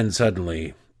differently, and then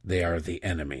suddenly they are the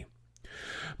enemy.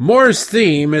 Moore's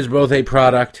theme is both a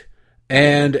product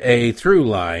and a through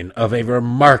line of a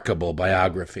remarkable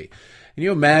biography. Can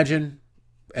you imagine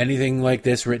anything like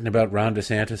this written about Ron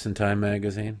DeSantis in Time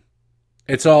magazine?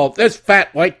 It's all, this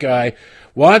fat white guy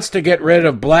wants to get rid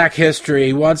of black history.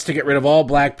 He wants to get rid of all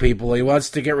black people. He wants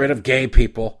to get rid of gay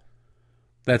people.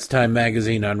 That's Time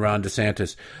magazine on Ron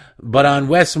DeSantis. But on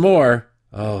Wes Moore,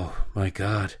 oh my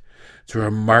God, it's a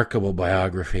remarkable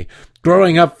biography.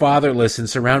 Growing up fatherless and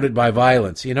surrounded by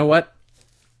violence. You know what?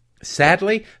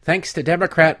 Sadly, thanks to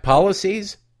Democrat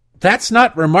policies, that's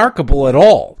not remarkable at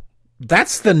all.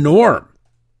 That's the norm.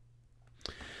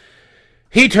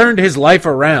 He turned his life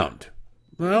around.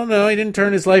 Well, no, he didn't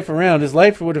turn his life around. His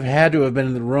life would have had to have been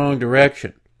in the wrong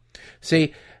direction.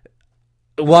 See,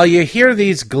 while you hear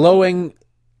these glowing,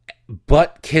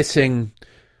 butt-kissing,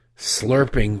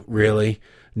 slurping, really,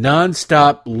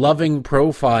 nonstop loving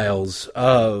profiles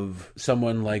of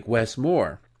someone like Wes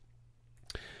Moore,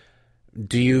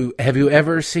 have you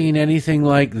ever seen anything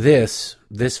like this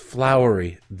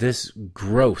flowery, this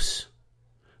gross,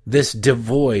 this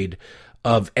devoid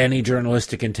of any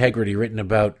journalistic integrity written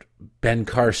about Ben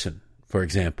Carson, for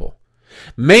example?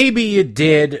 Maybe you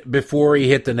did before he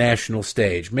hit the national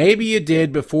stage. Maybe you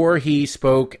did before he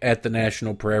spoke at the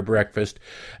National Prayer Breakfast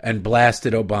and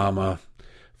blasted Obama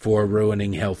for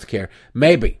ruining health care.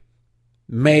 Maybe.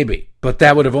 But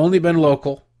that would have only been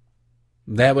local.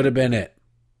 That would have been it.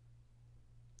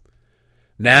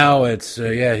 Now it's,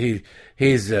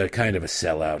 he's kind of a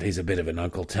sellout. He's a bit of an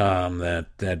Uncle Tom,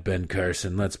 that Ben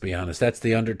Carson, let's be honest. That's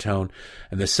the undertone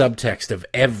and the subtext of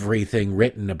everything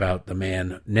written about the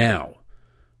man now.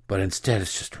 but instead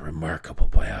it's just a remarkable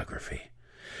biography.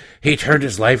 He turned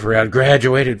his life around,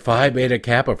 graduated Phi Beta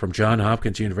Kappa from Johns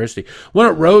Hopkins University, won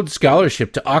a Rhodes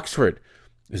Scholarship to Oxford.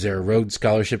 Is there a Rhodes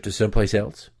Scholarship to someplace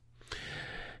else?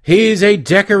 He's a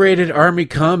decorated Army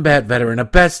combat veteran, a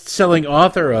best-selling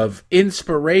author of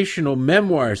inspirational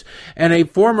memoirs, and a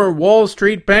former Wall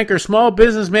Street banker, small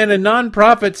businessman, and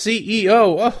nonprofit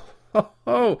CEO.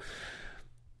 Oh.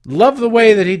 Love the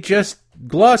way that he just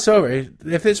gloss over.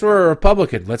 If this were a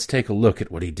Republican, let's take a look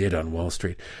at what he did on Wall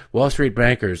Street. Wall Street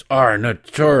bankers are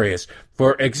notorious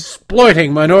for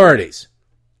exploiting minorities,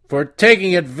 for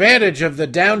taking advantage of the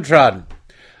downtrodden.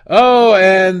 Oh,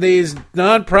 and these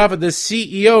nonprofit, the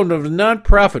CEO of the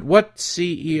nonprofit. What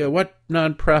CEO? What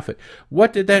nonprofit?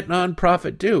 What did that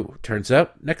nonprofit do? Turns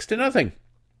out next to nothing,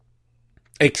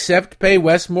 except pay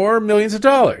Wes Moore millions of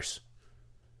dollars.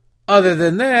 Other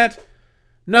than that,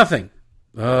 nothing.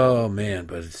 Oh, man,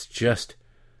 but it's just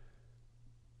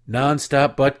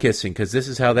nonstop butt kissing, because this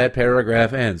is how that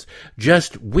paragraph ends.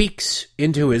 Just weeks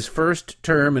into his first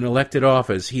term in elected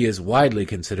office, he is widely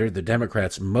considered the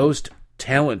Democrats' most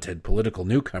talented political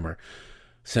newcomer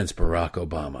since Barack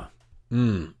Obama.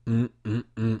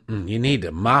 You need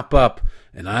to mop up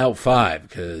in aisle 5,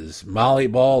 because Molly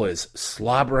Ball is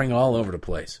slobbering all over the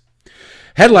place.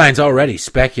 Headlines already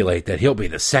speculate that he'll be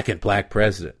the second black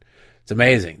president. It's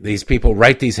amazing. These people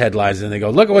write these headlines and they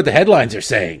go, look at what the headlines are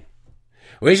saying.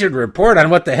 We should report on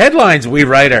what the headlines we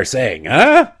write are saying,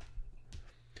 huh?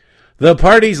 The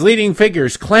party's leading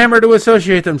figures clamor to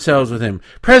associate themselves with him.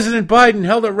 President Biden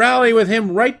held a rally with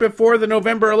him right before the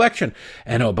November election,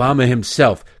 and Obama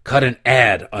himself cut an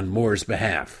ad on Moore's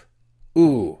behalf.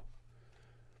 Ooh.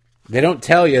 They don't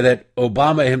tell you that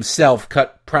Obama himself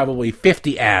cut probably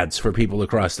 50 ads for people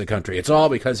across the country. It's all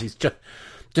because he's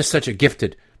just such a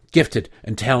gifted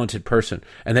and talented person,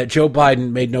 and that Joe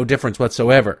Biden made no difference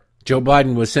whatsoever. Joe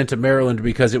Biden was sent to Maryland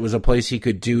because it was a place he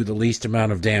could do the least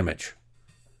amount of damage.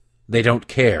 They don't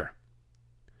care.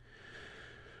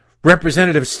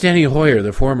 Representative Steny Hoyer,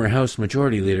 the former House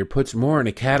Majority Leader, puts Moore in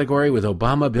a category with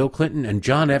Obama, Bill Clinton, and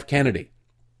John F. Kennedy.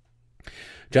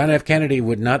 John F. Kennedy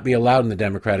would not be allowed in the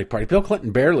Democratic Party. Bill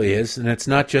Clinton barely is, and it's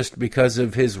not just because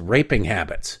of his raping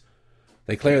habits.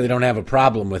 They clearly don't have a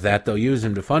problem with that. They'll use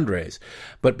him to fundraise.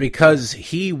 But because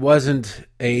he wasn't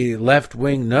a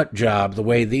left-wing nut job the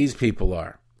way these people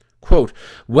are. Quote,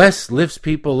 Wes lifts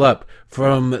people up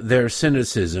from their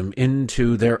cynicism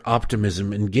into their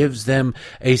optimism and gives them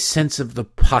a sense of the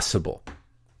possible.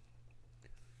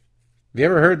 Have you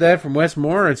ever heard that from Wes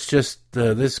Moore? It's just,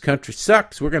 this country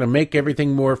sucks. We're going to make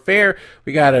everything more fair.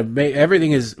 We got to make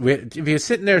everything if you're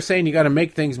sitting there saying you got to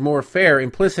make things more fair,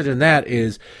 implicit in that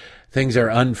is things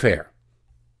are unfair.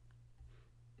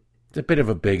 He's a bit of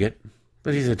a bigot,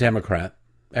 but he's a Democrat.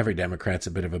 Every Democrat's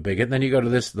a bit of a bigot. And then you go to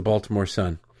the Baltimore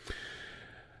Sun.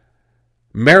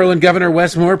 Maryland Governor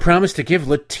Wes Moore promised to give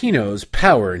Latinos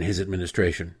power in his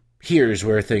administration. Here's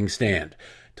where things stand.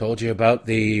 Told you about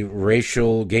the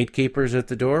racial gatekeepers at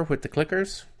the door with the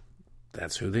clickers?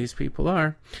 That's who these people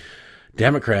are.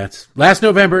 Democrats. Last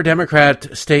November,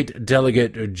 Democrat State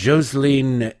Delegate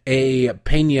Jocelyn A.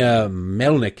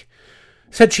 Pena-Melnick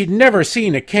said she'd never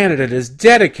seen a candidate as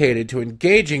dedicated to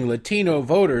engaging Latino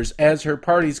voters as her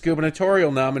party's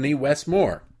gubernatorial nominee, Wes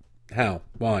Moore. How?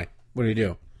 Why? What did he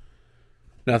do?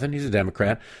 Nothing. He's a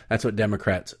Democrat. That's what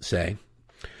Democrats say.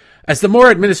 As the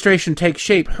Moore administration takes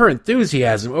shape, her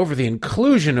enthusiasm over the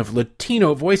inclusion of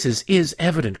Latino voices is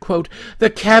evident. Quote, the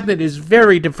cabinet is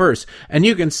very diverse, and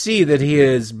you can see that he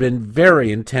has been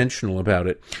very intentional about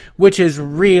it, which is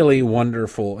really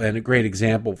wonderful and a great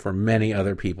example for many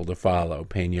other people to follow,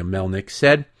 Pena-Melnick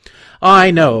said. I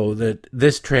know that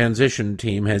this transition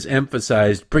team has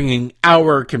emphasized bringing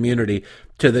our community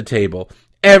to the table,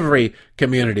 every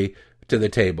community to the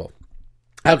table.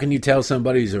 How can you tell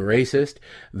somebody's a racist?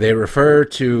 They refer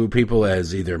to people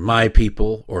as either my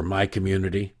people or my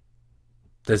community.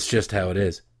 That's just how it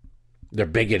is. They're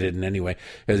bigoted in any way.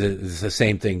 It's the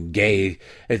same thing, gay.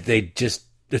 It's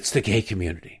the gay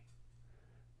community.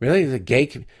 Really?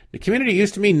 The community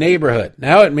used to mean neighborhood.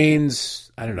 Now it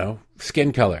means, I don't know,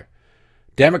 skin color.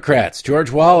 Democrats,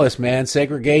 George Wallace, man,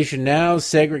 segregation now,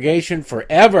 segregation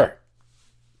forever.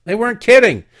 They weren't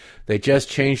kidding. They just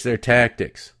changed their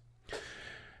tactics.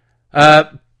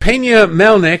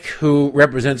 Pena-Melnick, who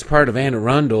represents part of Anne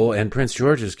Arundel and Prince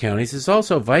George's counties, is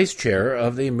also vice chair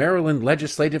of the Maryland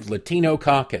Legislative Latino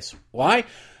Caucus. Why?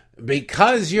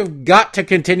 Because you've got to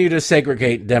continue to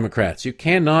segregate Democrats. You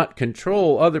cannot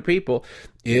control other people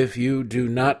if you do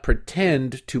not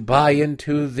pretend to buy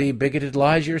into the bigoted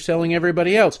lies you're selling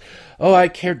everybody else. Oh, I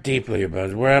care deeply about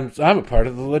it. I'm a part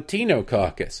of the Latino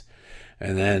Caucus.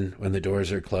 And then when the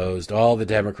doors are closed, all the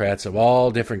Democrats of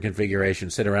all different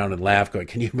configurations sit around and laugh, going,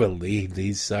 can you believe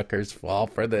these suckers fall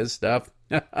for this stuff?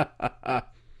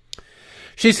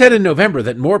 She said in November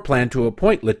that Moore planned to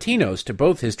appoint Latinos to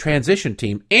both his transition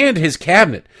team and his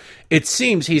cabinet. It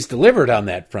seems he's delivered on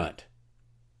that front.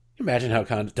 Imagine how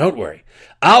don't worry.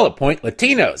 I'll appoint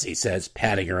Latinos, he says,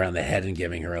 patting her on the head and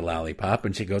giving her a lollipop.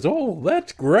 And she goes, oh,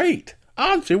 that's great.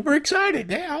 I'm super excited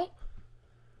now.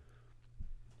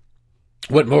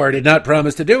 What Moore did not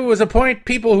promise to do was appoint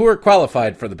people who were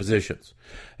qualified for the positions.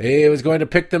 He was going to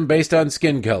pick them based on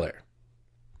skin color.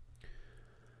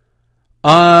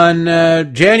 On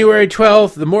January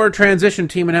 12th, the Moore transition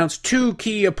team announced 2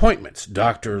 key appointments.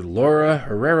 Dr. Laura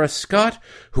Herrera Scott,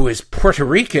 who is Puerto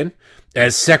Rican,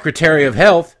 as Secretary of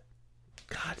Health.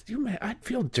 God, I'd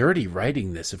feel dirty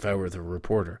writing this if I were the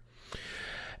reporter.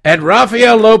 And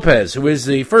Rafael Lopez, who is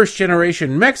the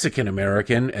first-generation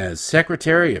Mexican-American, as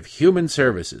Secretary of Human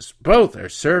Services. Both are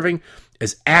serving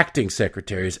as acting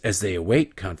secretaries as they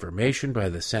await confirmation by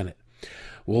the Senate.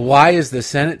 Well, why is the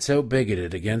Senate so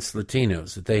bigoted against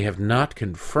Latinos that they have not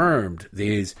confirmed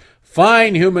these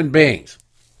fine human beings?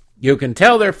 You can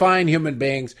tell they're fine human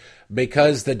beings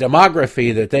because the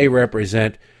demography that they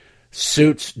represent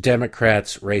suits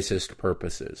Democrats' racist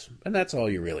purposes. And that's all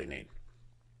you really need.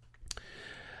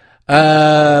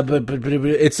 But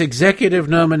its Executive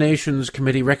Nominations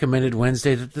Committee recommended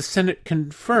Wednesday that the Senate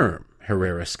confirm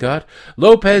Herrera Scott.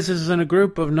 Lopez is in a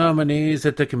group of nominees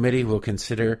that the committee will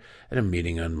consider at a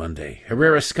meeting on Monday.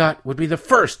 Herrera Scott would be the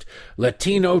first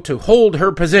Latino to hold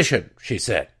her position, she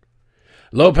said.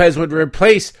 Lopez would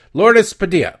replace Lourdes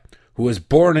Padilla, who was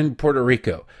born in Puerto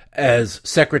Rico, as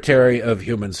Secretary of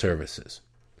Human Services.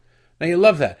 Now you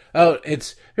love that. Oh,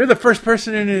 you're the first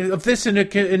person in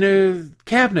a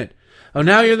cabinet. Oh,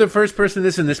 now you're the first person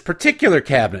in this particular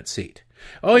cabinet seat.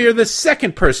 Oh, you're the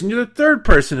second person. You're the third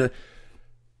person.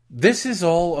 This is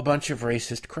all a bunch of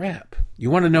racist crap. You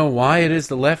want to know why it is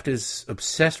the left is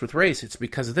obsessed with race? It's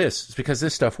because of this. It's because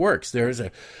this stuff works. There's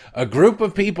a group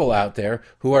of people out there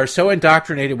who are so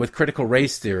indoctrinated with critical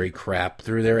race theory crap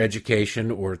through their education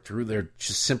or through their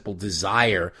just simple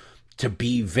desire to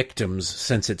be victims,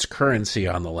 since it's currency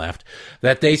on the left,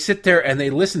 that they sit there and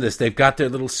they listen to this. They've got their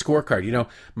little scorecard. You know,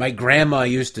 my grandma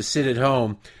used to sit at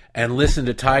home and listen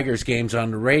to Tigers games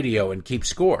on the radio and keep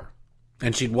score.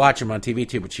 And she'd watch them on TV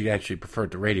too, but she actually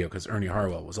preferred the radio because Ernie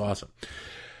Harwell was awesome.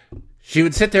 She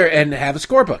would sit there and have a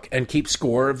scorebook and keep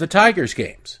score of the Tigers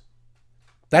games.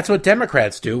 That's what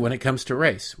Democrats do when it comes to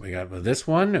race. We got this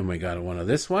one, and we got one of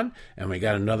this one, and we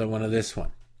got another one of this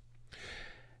one.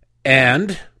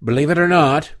 And, believe it or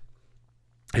not,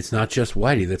 it's not just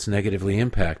Whitey that's negatively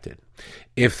impacted.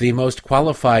 If the most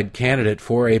qualified candidate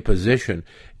for a position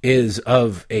is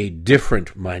of a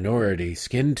different minority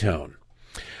skin tone,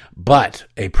 but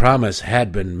a promise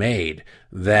had been made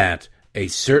that a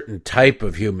certain type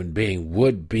of human being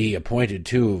would be appointed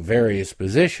to various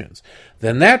positions,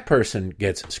 then that person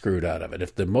gets screwed out of it.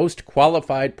 If the most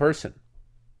qualified person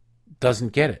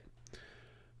doesn't get it,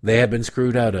 they have been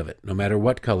screwed out of it, no matter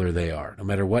what color they are, no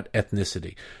matter what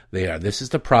ethnicity they are. This is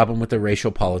the problem with the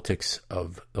racial politics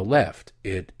of the left.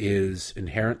 It is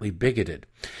inherently bigoted,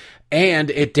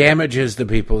 and it damages the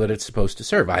people that it's supposed to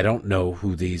serve. I don't know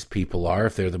who these people are,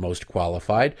 if they're the most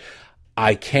qualified.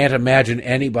 I can't imagine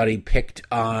anybody picked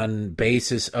on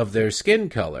basis of their skin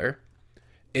color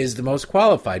is the most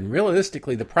qualified. And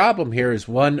realistically, the problem here is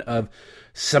one of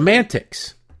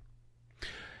semantics.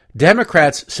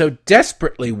 Democrats so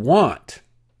desperately want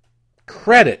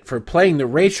credit for playing the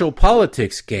racial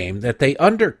politics game that they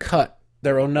undercut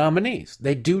their own nominees.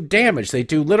 They do damage. They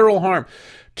do literal harm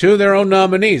to their own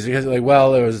nominees because, like,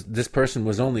 well, this person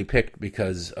was only picked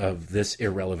because of this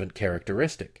irrelevant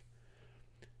characteristic.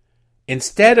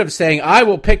 Instead of saying, I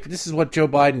will pick, this is what Joe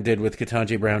Biden did with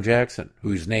Ketanji Brown Jackson,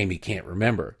 whose name he can't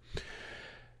remember.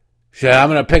 I'm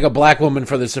going to pick a black woman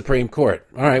for the Supreme Court.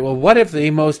 All right, well, what if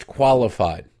the most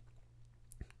qualified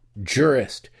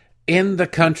jurist in the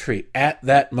country at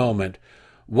that moment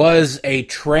was a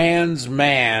trans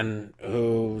man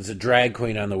who's a drag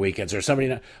queen on the weekends or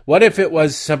somebody? What if it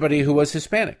was somebody who was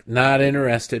Hispanic? Not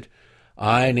interested.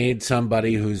 I need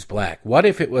somebody who's black. What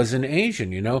if it was an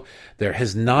Asian? You know, there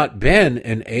has not been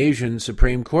an Asian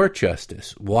Supreme Court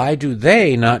justice. Why do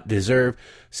they not deserve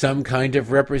some kind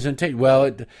of representation?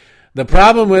 Well, the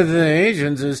problem with the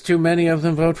Asians is too many of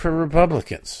them vote for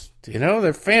Republicans. You know,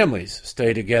 their families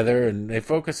stay together and they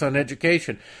focus on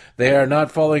education. They are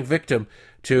not falling victim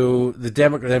to the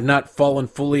Democrats. They have not fallen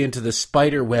fully into the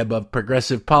spider web of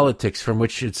progressive politics from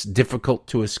which it's difficult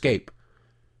to escape.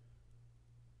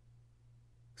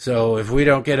 So if we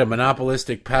don't get a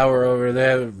monopolistic power over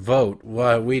their vote,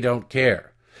 well, we don't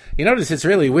care. You notice it's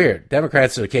really weird.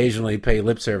 Democrats occasionally pay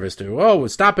lip service to,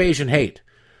 stop Asian hate.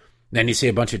 Then you see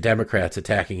a bunch of Democrats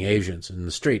attacking Asians in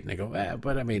the street, and they go,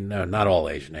 but I mean, no, not all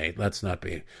Asian hate. Let's not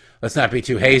be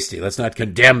too hasty. Let's not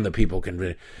condemn the people.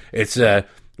 It's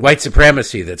white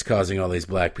supremacy that's causing all these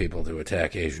black people to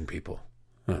attack Asian people.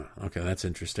 Oh, okay, that's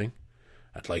interesting.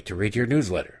 I'd like to read your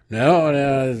newsletter.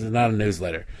 No, it's not a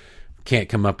newsletter. Can't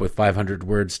come up with 500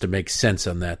 words to make sense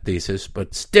on that thesis,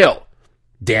 but still,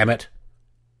 damn it.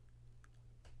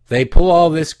 They pull all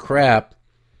this crap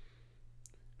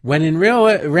when in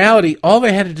reality, all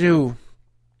they had to do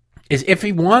is if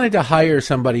he wanted to hire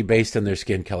somebody based on their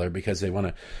skin color because they want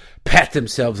to pat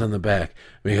themselves on the back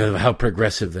because of how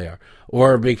progressive they are,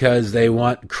 or because they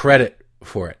want credit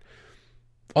for it,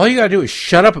 all you got to do is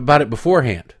shut up about it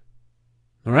beforehand.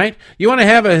 All right? You want to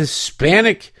have a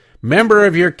Hispanic member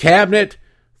of your cabinet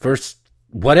for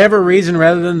whatever reason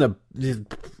rather than the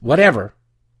whatever.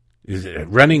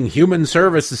 Running human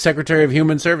service, the Secretary of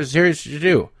Human Service, here's what you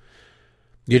do.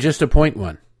 You just appoint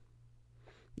one.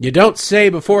 You don't say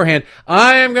beforehand,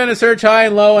 I am going to search high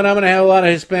and low and I'm going to have a lot of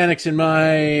Hispanics in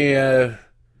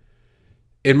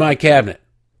my cabinet.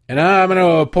 And I'm going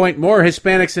to appoint more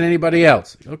Hispanics than anybody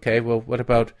else. Okay, well, what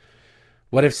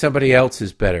if somebody else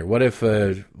is better? What if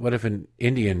an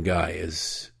Indian guy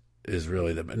is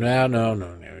really the...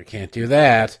 No, we can't do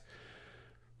that.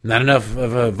 Not enough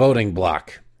of a voting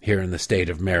block here in the state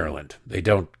of Maryland. They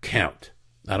don't count.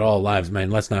 Not all lives matter.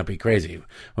 Let's not be crazy.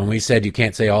 When we said you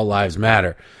can't say all lives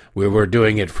matter, we were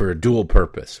doing it for a dual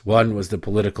purpose. One was the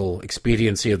political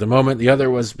expediency of the moment. The other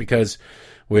was because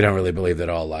we don't really believe that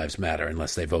all lives matter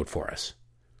unless they vote for us.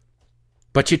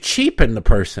 But you cheapen the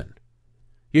person.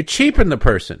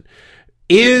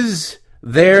 Is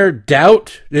there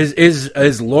doubt?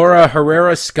 Is Laura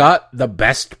Herrera Scott the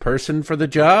best person for the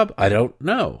job? I don't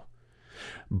know.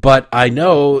 But I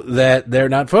know that they're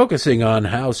not focusing on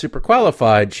how super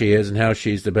qualified she is and how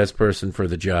she's the best person for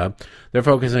the job. They're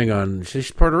focusing on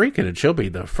she's Puerto Rican and she'll be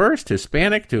the first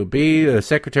Hispanic to be the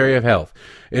Secretary of Health.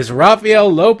 Is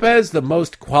Rafael Lopez the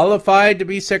most qualified to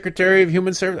be Secretary of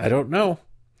Human Services? I don't know.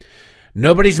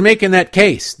 Nobody's making that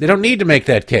case. They don't need to make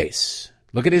that case.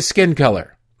 Look at his skin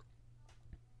color.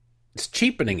 It's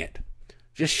cheapening it.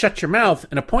 Just shut your mouth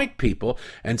and appoint people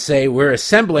and say, we're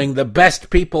assembling the best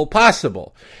people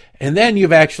possible. And then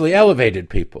you've actually elevated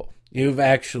people. You've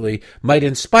actually might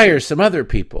inspire some other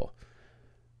people,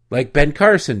 like Ben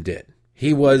Carson did.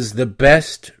 He was the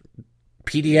best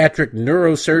pediatric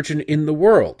neurosurgeon in the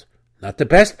world. Not the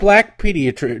best black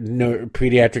pediatric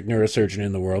neurosurgeon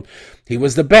in the world. He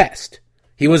was the best.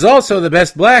 He was also the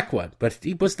best black one, but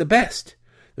he was the best.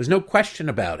 There's no question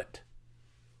about it.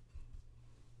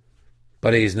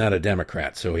 But he's not a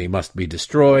Democrat, so he must be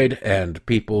destroyed, and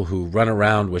people who run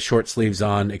around with short sleeves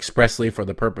on expressly for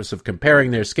the purpose of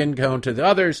comparing their skin tone to the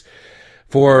others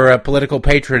for political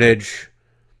patronage,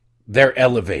 they're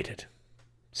elevated.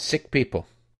 Sick people.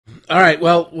 All right,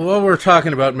 well, while we're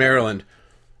talking about Maryland,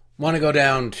 I want to go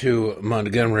down to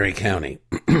Montgomery County.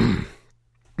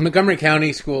 Montgomery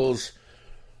County schools...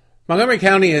 Montgomery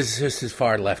County is just as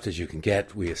far left as you can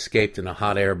get. We escaped in a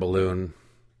hot air balloon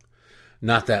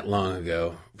not that long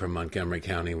ago from Montgomery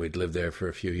County. We'd lived there for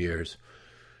a few years.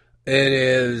 It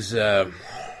is, it'd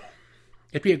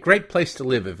be a great place to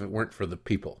live if it weren't for the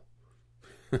people.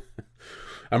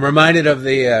 I'm reminded of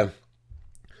the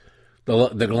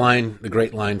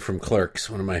great line from Clerks,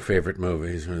 one of my favorite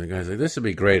movies, where the guy's like, this would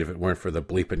be great if it weren't for the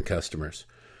bleeping customers.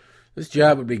 This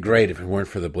job would be great if it weren't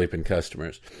for the bleeping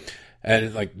customers.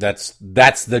 And like, that's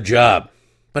the job.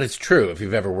 But it's true. If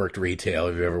you've ever worked retail,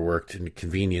 if you've ever worked in a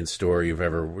convenience store, you've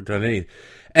ever done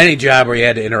any job where you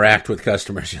had to interact with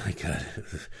customers, you're like, God,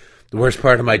 the worst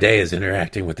part of my day is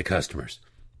interacting with the customers.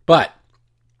 But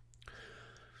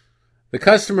the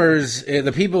customers,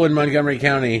 the people in Montgomery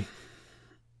County,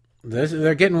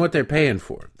 they're getting what they're paying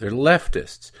for. They're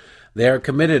leftists. They are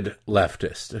committed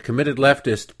leftists. A committed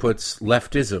leftist puts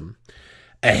leftism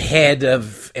ahead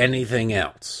of anything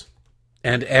else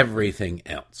and everything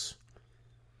else.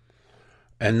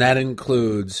 And that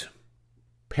includes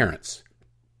parents.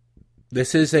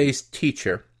 This is a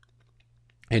teacher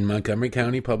in Montgomery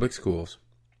County Public Schools.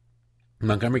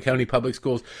 Montgomery County Public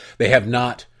Schools, they have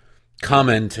not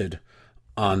commented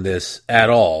on this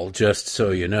at all, just so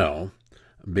you know,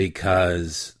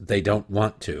 because they don't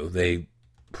want to. They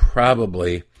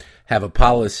probably have a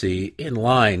policy in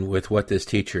line with what this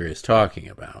teacher is talking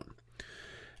about.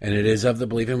 And it is of the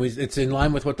belief, and it's in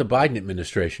line with what the Biden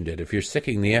administration did. If you're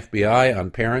sicking the FBI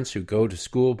on parents who go to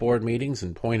school board meetings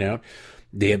and point out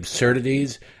the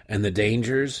absurdities and the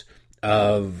dangers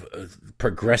of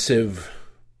progressive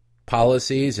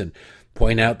policies and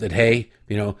point out that, hey,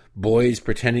 boys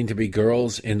pretending to be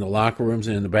girls in the locker rooms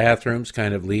and in the bathrooms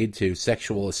kind of lead to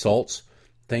sexual assaults,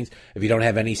 things. If you don't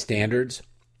have any standards,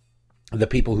 the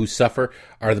people who suffer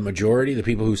are the majority. The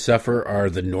people who suffer are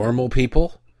the normal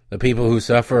people. The people who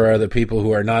suffer are the people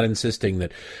who are not insisting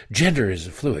that gender is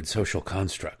a fluid social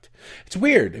construct. It's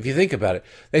weird if you think about it.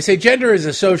 They say gender is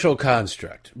a social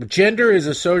construct, but gender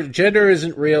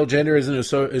isn't real. Gender is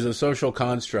a social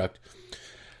construct.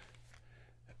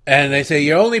 And they say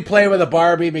you only play with a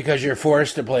Barbie because you're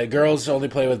forced to play. Girls only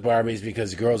play with Barbies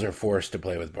because girls are forced to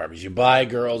play with Barbies. You buy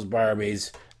girls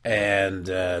Barbies, and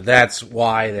that's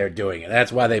why they're doing it.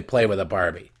 That's why they play with a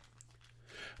Barbie.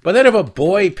 But then if a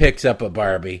boy picks up a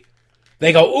Barbie,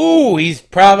 they go, ooh, he's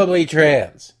probably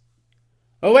trans.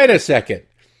 Oh, wait a second.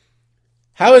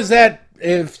 How is that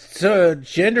if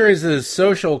gender is a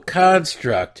social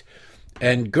construct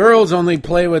and girls only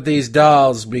play with these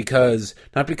dolls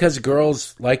not because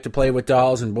girls like to play with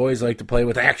dolls and boys like to play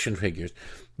with action figures,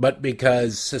 but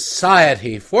because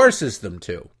society forces them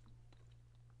to?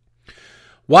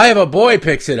 Why if a boy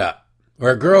picks it up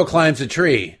or a girl climbs a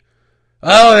tree?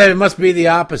 Oh, it must be the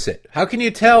opposite. How can you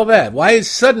tell that? Why is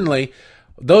suddenly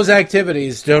those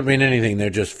activities don't mean anything? They're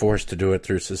just forced to do it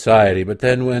through society. But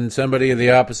then when somebody of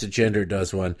the opposite gender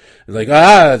does one, it's like,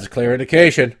 that's a clear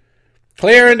indication.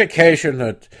 Clear indication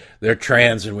that they're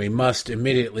trans and we must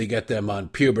immediately get them on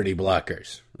puberty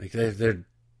blockers. Like they're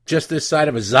just this side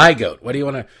of a zygote. What do you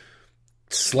want to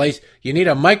slice? You need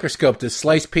a microscope to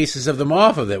slice pieces of them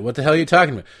off of it. What the hell are you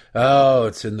talking about? Oh,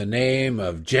 it's in the name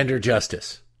of gender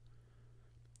justice.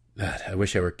 God, I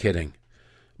wish I were kidding,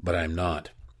 but I'm not.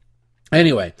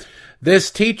 Anyway, this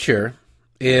teacher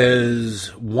is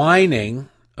whining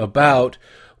about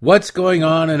what's going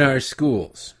on in our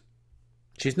schools.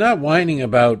 She's not whining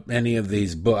about any of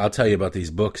these books. I'll tell you about these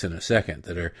books in a second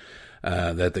that are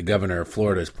that the governor of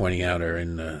Florida is pointing out are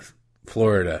in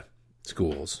Florida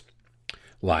schools,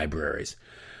 libraries.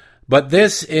 But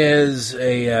this is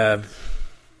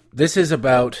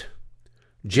about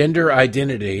gender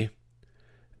identity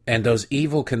and those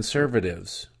evil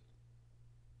conservatives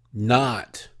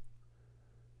not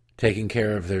taking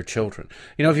care of their children.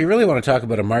 If you really want to talk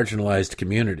about a marginalized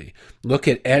community, look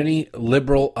at any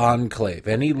liberal enclave,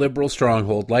 any liberal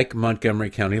stronghold like Montgomery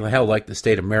County, hell, like the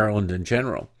state of Maryland in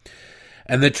general.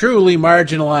 And the truly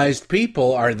marginalized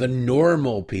people are the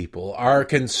normal people, are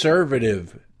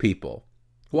conservative people,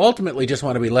 who ultimately just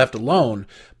want to be left alone,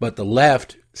 but the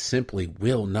left simply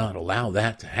will not allow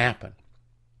that to happen.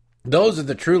 Those are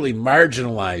the truly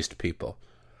marginalized people.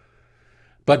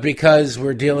 But because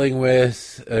we're dealing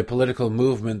with a political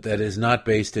movement that is not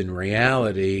based in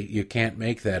reality, you can't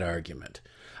make that argument.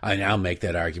 I'll make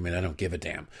that argument. I don't give a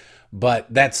damn.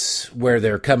 But that's where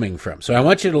they're coming from. So I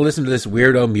want you to listen to this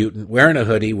weirdo mutant wearing a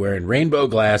hoodie, wearing rainbow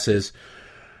glasses,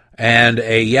 and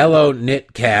a yellow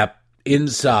knit cap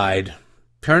inside.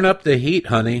 Turn up the heat,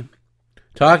 honey.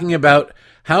 Talking about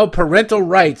how parental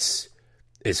rights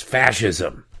is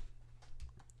fascism.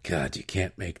 God, you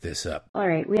can't make this up. All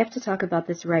right, we have to talk about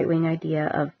this right-wing idea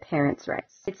of parents'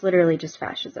 rights. It's literally just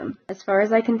fascism. As far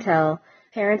as I can tell,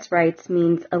 parents' rights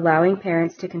means allowing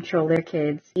parents to control their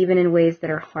kids, even in ways that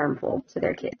are harmful to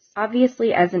their kids.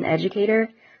 Obviously, as an educator,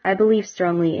 I believe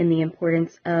strongly in the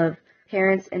importance of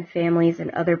parents and families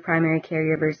and other primary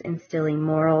caregivers instilling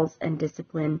morals and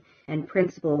discipline and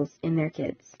principles in their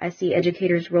kids. I see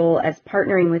educators' role as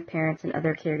partnering with parents and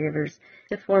other caregivers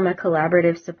to form a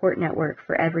collaborative support network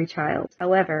for every child.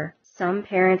 However, some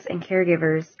parents and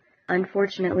caregivers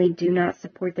unfortunately do not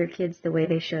support their kids the way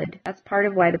they should. That's part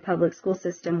of why the public school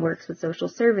system works with social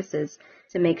services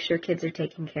to make sure kids are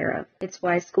taken care of. It's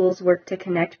why schools work to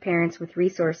connect parents with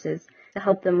resources to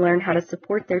help them learn how to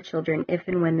support their children if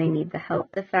and when they need the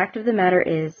help. The fact of the matter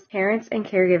is, parents and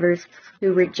caregivers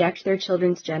who reject their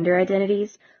children's gender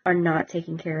identities are not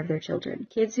taking care of their children.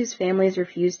 Kids whose families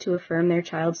refuse to affirm their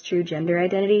child's true gender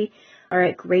identity are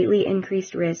at greatly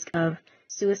increased risk of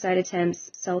suicide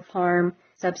attempts, self-harm,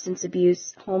 substance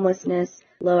abuse, homelessness,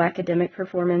 low academic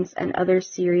performance, and other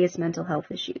serious mental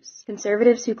health issues.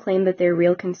 Conservatives who claim that their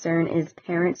real concern is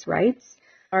parents' rights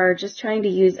are just trying to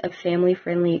use a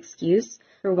family-friendly excuse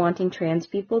for wanting trans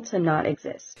people to not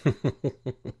exist.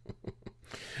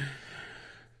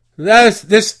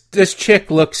 This chick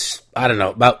looks, I don't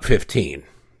know, about 15.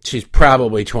 She's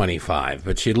probably 25,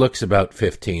 but she looks about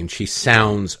 15. She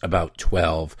sounds about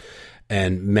 12,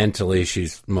 and mentally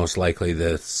she's most likely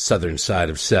the southern side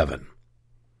of 7.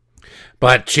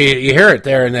 But you hear it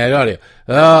there in that audio.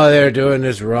 Oh, they're doing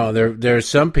this wrong. There are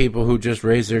some people who just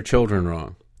raise their children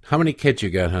wrong. How many kids you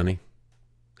got, honey?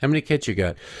 How many kids you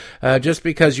got? Just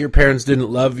because your parents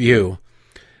didn't love you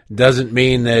doesn't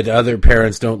mean that other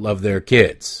parents don't love their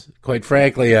kids. Quite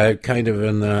frankly,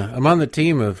 I'm on the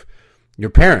team of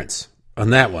your parents on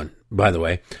that one, by the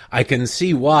way. I can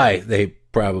see why they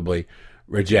probably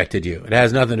rejected you. It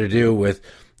has nothing to do with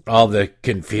all the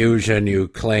confusion you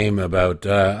claim about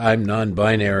I'm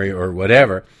non-binary or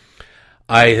whatever.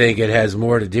 I think it has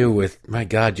more to do with, my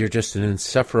God, you're just an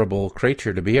insufferable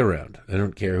creature to be around. I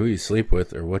don't care who you sleep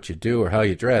with or what you do or how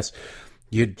you dress.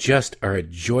 You just are a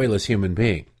joyless human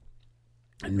being.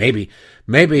 And maybe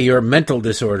your mental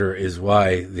disorder is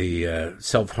why the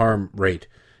self-harm rate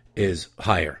is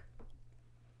higher.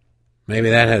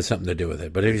 Maybe that has something to do with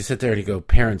it. But if you sit there and you go,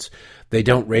 parents, they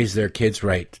don't raise their kids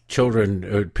right. Children,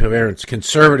 or parents,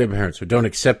 conservative parents who don't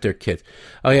accept their kids.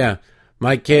 Oh, yeah,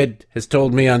 my kid has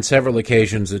told me on several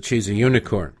occasions that she's a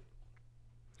unicorn.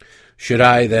 Should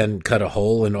I then cut a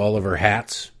hole in all of her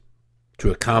hats to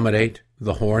accommodate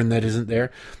the horn that isn't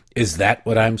there? Is that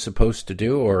what I'm supposed to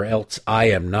do? Or else I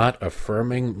am not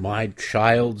affirming my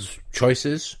child's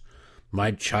choices,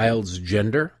 my child's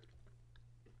gender?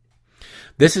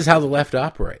 This is how the left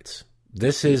operates.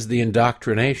 This is the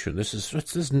indoctrination. This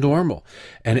is normal.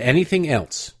 And anything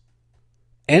else,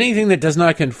 anything that does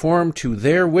not conform to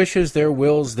their wishes, their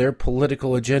wills, their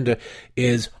political agenda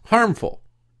is harmful,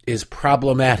 is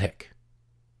problematic.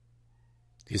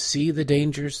 You see the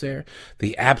dangers there?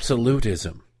 The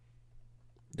absolutism.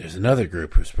 There's another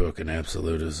group who spoke in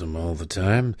absolutism all the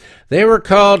time. They were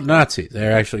called Nazis.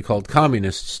 They're actually called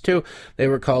communists, too. They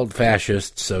were called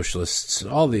fascists, socialists,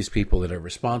 all these people that are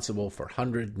responsible for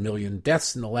 100 million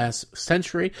deaths in the last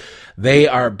century. They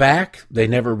are back. They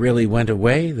never really went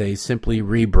away. They simply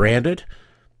rebranded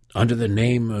under the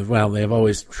name of, well, they've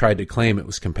always tried to claim it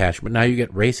was compassion, but now you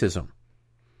get racism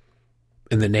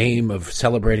in the name of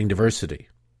celebrating diversity.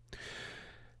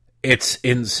 It's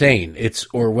insane. It's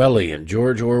Orwellian.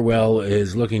 George Orwell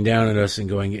is looking down at us and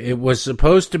going, it was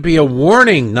supposed to be a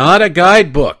warning, not a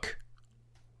guidebook.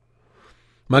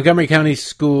 Montgomery County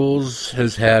Schools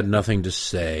has had nothing to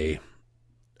say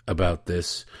about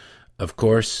this. Of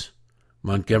course,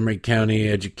 Montgomery County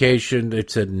Education, they've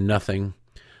said nothing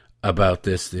about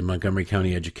this, the Montgomery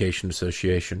County Education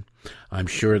Association. I'm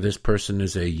sure this person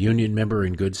is a union member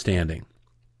in good standing.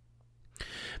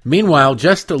 Meanwhile,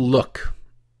 just a look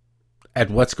at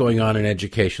what's going on in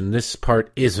education. This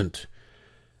part isn't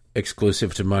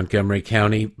exclusive to Montgomery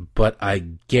County, but I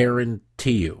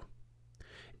guarantee you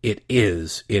it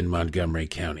is in Montgomery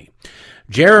County.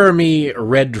 Jeremy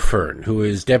Redfern, who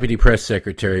is Deputy Press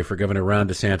Secretary for Governor Ron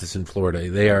DeSantis in Florida,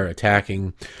 they are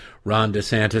attacking Ron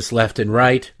DeSantis left and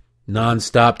right,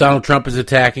 nonstop. Donald Trump is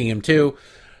attacking him too,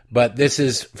 but this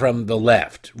is from the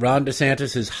left. Ron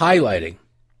DeSantis is highlighting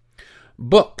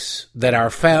books that are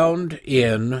found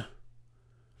in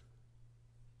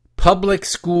public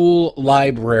school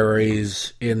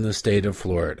libraries in the state of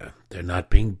Florida. They're not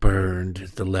being burned,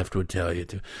 as the left would tell you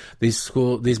to. These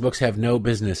books have no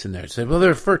business in there. Say, well,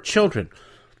 they're for children.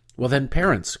 Well, then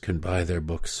parents can buy their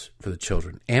books for the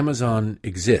children. Amazon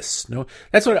exists. No,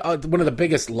 that's what one of the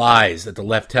biggest lies that the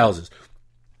left tells us.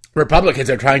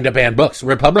 Republicans are trying to ban books.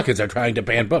 Republicans are trying to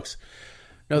ban books.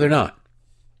 No, they're not.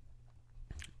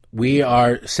 We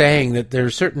are saying that there are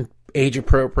certain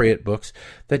age-inappropriate books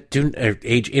that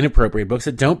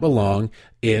don't belong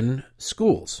in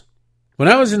schools. When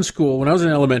I was in school, when I was in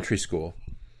elementary school,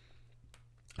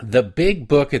 the big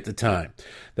book at the time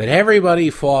that everybody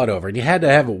fought over, and you had to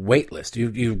have a wait list.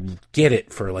 You get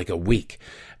it for like a week,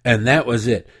 and that was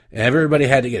it. Everybody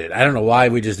had to get it. I don't know why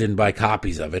we just didn't buy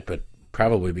copies of it, but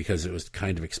probably because it was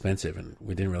kind of expensive, and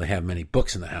we didn't really have many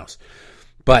books in the house.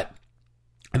 But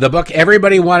the book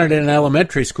everybody wanted in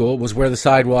elementary school was Where the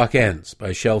Sidewalk Ends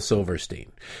by Shel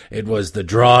Silverstein. It was the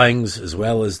drawings as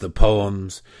well as the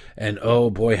poems. And oh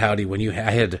boy, howdy, when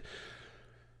I had,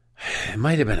 it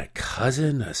might have been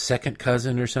a second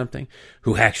cousin or something,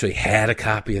 who actually had a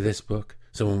copy of this book.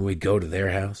 So when we'd go to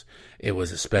their house, it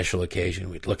was a special occasion.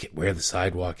 We'd look at Where the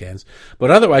Sidewalk Ends. But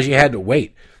otherwise, you had to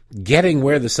wait. Getting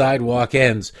Where the Sidewalk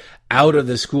Ends out of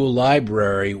the school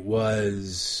library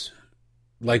was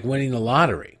like winning the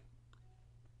lottery.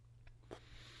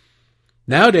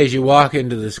 Nowadays, you walk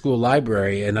into the school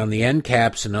library, and on the end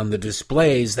caps and on the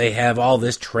displays, they have all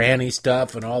this tranny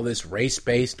stuff and all this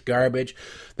race-based garbage,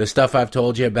 the stuff I've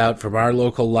told you about from our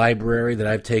local library that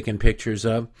I've taken pictures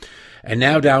of. And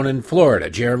now down in Florida,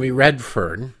 Jeremy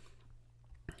Redfern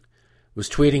was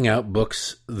tweeting out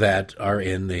books that are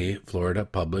in the Florida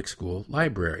public school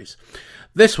libraries.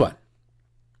 This one,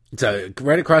 it's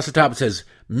right across the top, it says,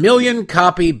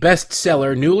 million-copy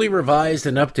bestseller, newly revised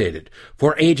and updated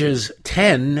for ages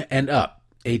 10 and up.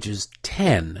 ages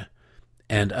 10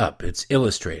 and up. It's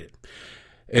illustrated.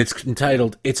 It's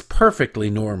entitled, It's Perfectly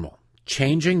Normal.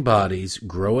 Changing Bodies,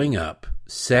 Growing Up,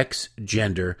 Sex,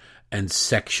 Gender, and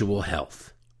Sexual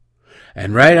Health.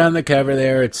 And right on the cover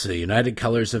there, it's the United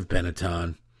Colors of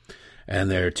Benetton. And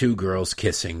there are two girls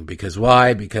kissing. Because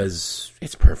why? Because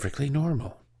it's perfectly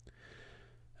normal.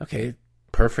 Okay,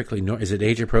 perfectly normal. Is it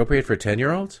age appropriate for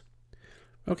 10-year-olds?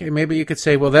 Okay, maybe you could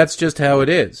say, well, that's just how it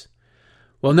is.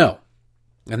 Well, no.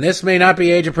 And this may not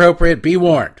be age appropriate. Be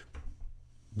warned.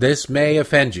 This may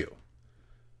offend you.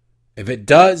 If it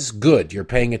does, good, you're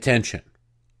paying attention.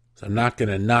 So I'm not going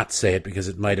to not say it because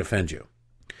it might offend you.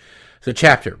 So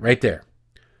chapter, right there.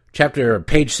 Chapter,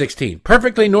 page 16.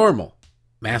 Perfectly normal.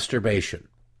 Masturbation.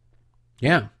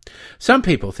 Yeah. Some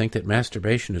people think that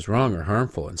masturbation is wrong or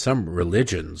harmful, and some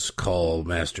religions call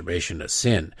masturbation a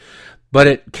sin. But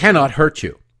it cannot hurt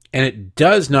you, and it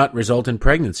does not result in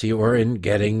pregnancy or in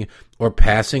getting or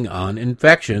passing on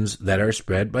infections that are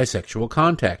spread by sexual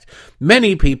contact.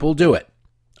 Many people do it.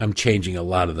 I'm changing a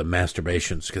lot of the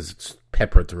masturbations because it's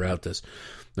peppered throughout this.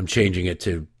 I'm changing it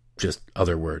to just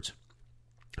other words.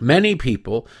 Many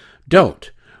people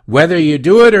don't. Whether you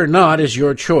do it or not is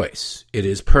your choice. It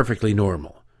is perfectly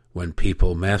normal. When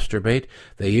people masturbate,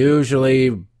 they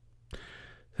usually...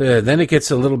 then it gets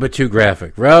a little bit too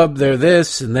graphic. Rub their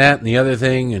this and that and the other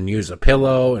thing and use a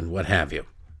pillow and what have you.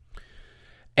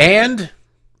 And,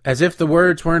 as if the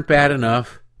words weren't bad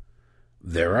enough,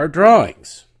 there are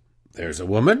drawings. There's a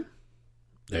woman,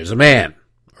 there's a man,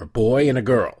 or a boy and a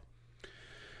girl.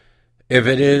 If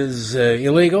it is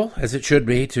illegal, as it should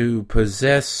be, to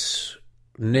possess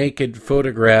naked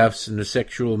photographs in a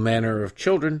sexual manner of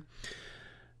children,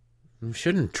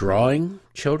 shouldn't drawing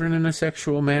children in a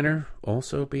sexual manner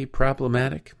also be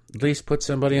problematic? At least put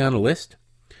somebody on a list.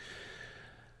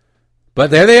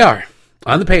 But there they are,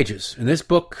 on the pages, in this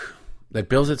book that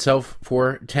bills itself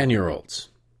for 10-year-olds.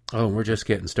 Oh, we're just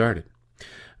getting started.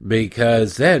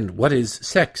 Because then, what is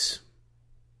sex?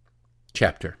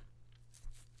 Chapter.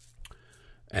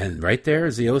 And right there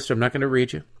is the illustration. I'm not going to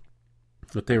read you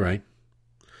what they write.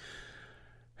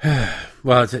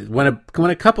 Well,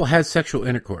 when a couple has sexual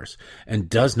intercourse and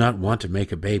does not want to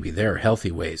make a baby, there are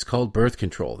healthy ways called birth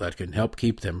control that can help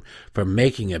keep them from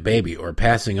making a baby or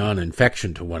passing on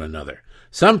infection to one another.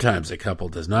 Sometimes a couple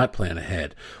does not plan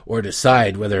ahead or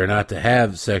decide whether or not to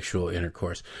have sexual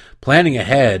intercourse. Planning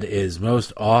ahead is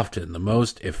most often the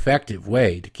most effective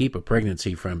way to keep a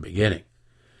pregnancy from beginning.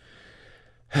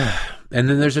 And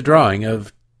then there's a drawing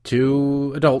of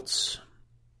two adults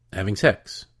having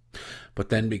sex. But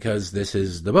then, because this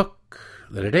is the book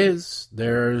that it is,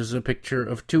 there's a picture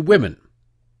of two women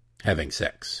having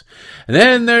sex. And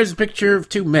then there's a picture of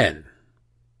two men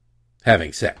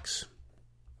having sex.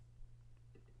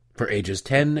 For ages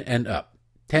 10 and up.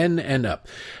 10 and up.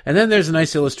 And then there's a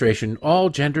nice illustration, all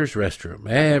genders restroom.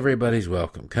 Everybody's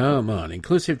welcome. Come on.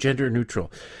 Inclusive, gender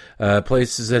neutral.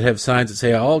 Places that have signs that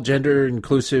say all gender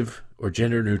inclusive or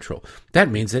gender neutral. That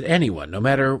means that anyone, no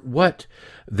matter what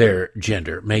their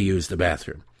gender, may use the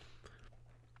bathroom.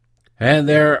 And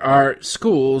there are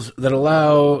schools that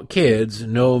allow kids,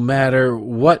 no matter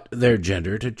what their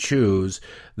gender, to choose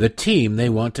the team they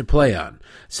want to play on.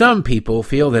 Some people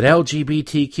feel that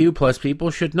LGBTQ plus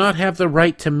people should not have the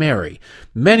right to marry.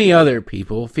 Many other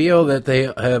people feel that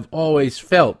they have always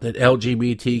felt that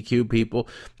LGBTQ people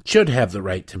should have the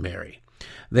right to marry.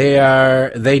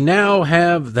 They now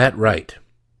have that right.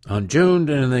 On June,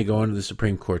 and they go into the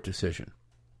Supreme Court decision.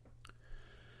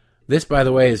 This, by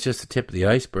the way, is just the tip of the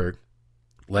iceberg.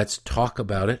 Let's Talk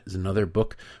About It is another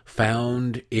book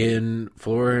found in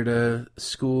Florida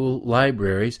school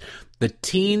libraries. The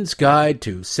Teen's Guide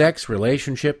to Sex,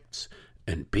 Relationships,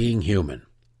 and Being Human.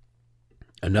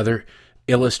 Another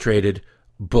illustrated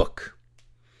book.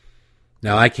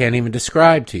 Now, I can't even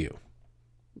describe to you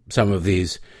some of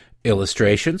these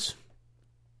illustrations.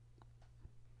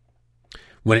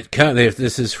 When it comes,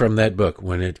 this is from that book.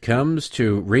 When it comes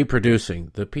to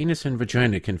reproducing, the penis and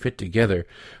vagina can fit together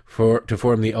to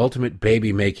form the ultimate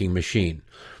baby-making machine.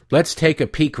 Let's take a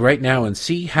peek right now and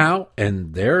see how.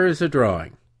 And there is a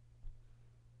drawing.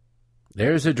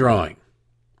 There's a drawing.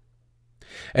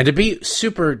 And to be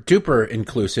super duper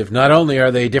inclusive, not only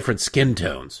are they different skin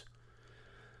tones,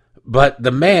 but the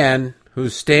man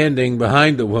who's standing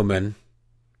behind the woman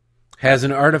has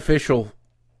an artificial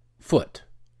foot.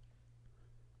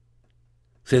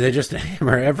 So they just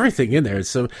hammer everything in there.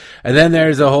 So, and then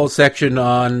there's a whole section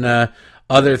on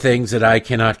other things that I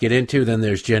cannot get into. Then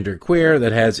there's Gender Queer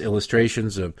that has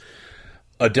illustrations of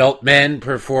adult men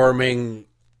performing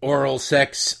oral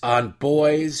sex on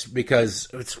boys because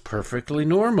it's perfectly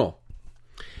normal.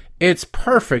 It's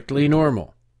perfectly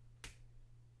normal.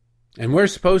 And we're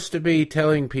supposed to be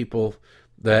telling people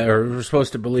that, or we're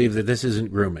supposed to believe that this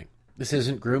isn't grooming. This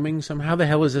isn't grooming? How the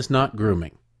hell is this not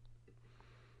grooming?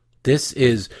 This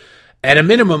is, at a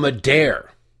minimum, a dare.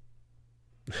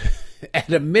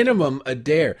 At a minimum, a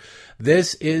dare.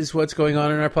 This is what's going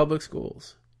on in our public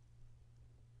schools.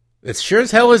 It sure as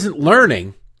hell isn't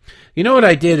learning. You know what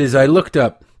I did is I looked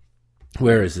up,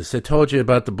 where is this? I told you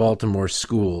about the Baltimore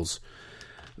schools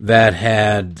that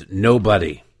had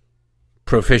nobody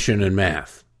proficient in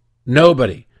math.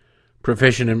 Nobody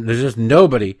proficient in, there's just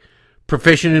nobody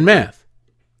proficient in math.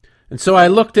 And so I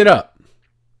looked it up.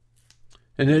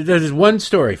 And there's one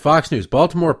story, Fox News,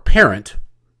 Baltimore parent,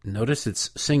 notice it's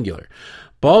singular,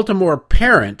 Baltimore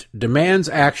parent demands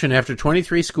action after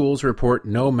 23 schools report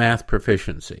no math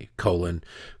proficiency,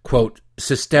 quote,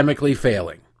 systemically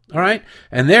failing. All right?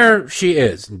 And there she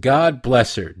is. God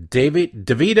bless her.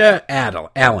 Davida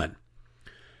Allen.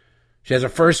 She has a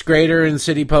first grader in the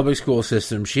city public school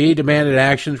system. She demanded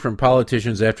action from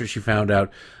politicians after she found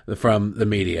out from the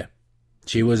media.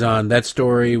 She was on, that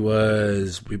story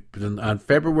was on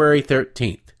February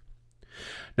 13th.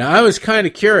 Now, I was kind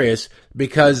of curious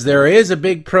because there is a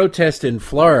big protest in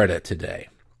Florida today,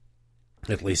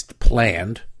 at least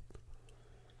planned,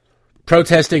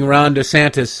 protesting Ron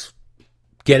DeSantis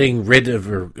getting rid of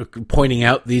or pointing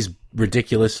out these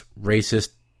ridiculous, racist,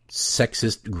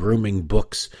 sexist grooming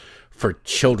books for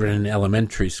children in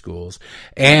elementary schools,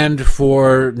 and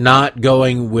for not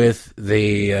going with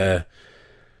the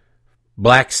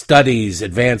Black Studies,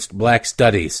 advanced Black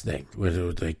Studies thing, with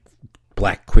the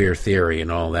Black queer theory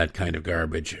and all that kind of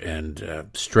garbage, and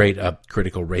straight up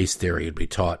critical race theory would be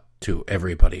taught to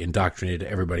everybody, indoctrinated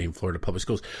to everybody in Florida public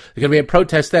schools. There's going to be a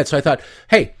protest that. So I thought,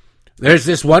 hey, there's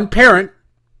this one parent.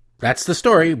 That's the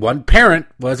story. One parent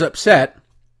was upset.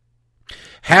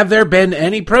 Have there been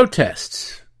any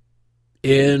protests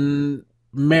in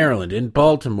Maryland, in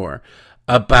Baltimore,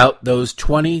 about those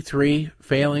 23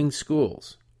 failing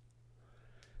schools?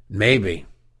 Maybe.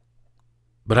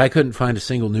 But I couldn't find a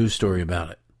single news story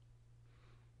about it.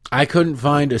 I couldn't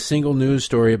find a single news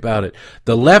story about it.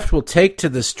 The left will take to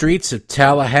the streets of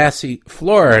Tallahassee,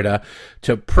 Florida,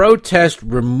 to protest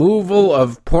removal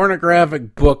of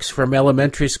pornographic books from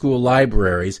elementary school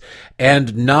libraries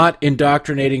and not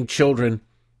indoctrinating children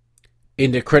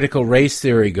into critical race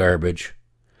theory garbage.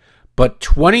 But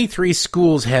 23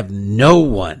 schools have no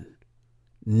one,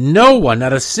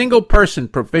 not a single person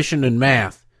proficient in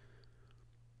math.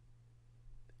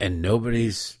 And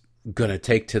nobody's going to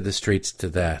take to the streets to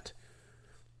that.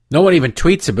 No one even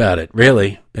tweets about it,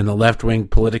 really, in the left-wing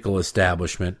political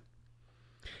establishment.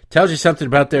 Tells you something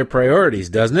about their priorities,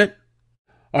 doesn't it?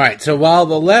 All right, so while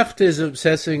the left is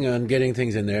obsessing on getting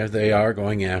things in there, they are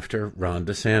going after Ron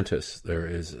DeSantis. There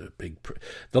is a big...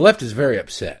 The left is very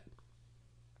upset.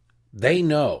 They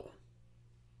know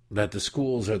that the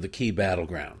schools are the key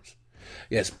battlegrounds.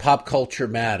 Yes, pop culture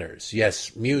matters.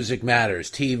 Yes, music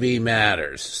matters. TV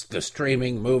matters. The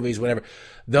streaming, movies, whatever.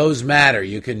 Those matter.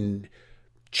 You can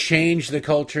change the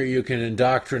culture. You can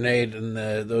indoctrinate in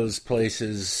those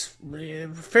places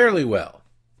fairly well.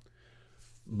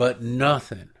 But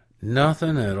nothing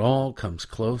at all comes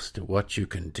close to what you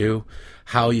can do,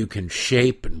 how you can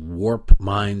shape and warp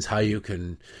minds, how you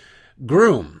can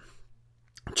groom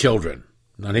children.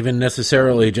 Not even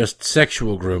necessarily just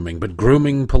sexual grooming, but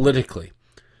grooming politically.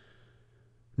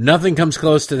 Nothing comes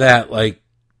close to that like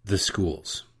the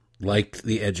schools, like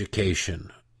the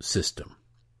education system.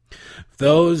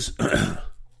 Those,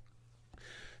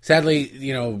 sadly,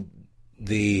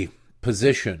 the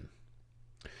position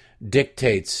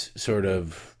dictates sort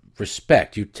of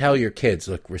respect. You tell your kids,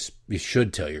 look, you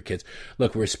should tell your kids,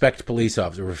 look, respect police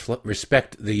officers,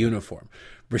 respect the uniform.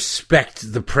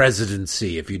 Respect the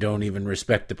presidency. If you don't even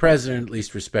respect the president, at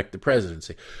least respect the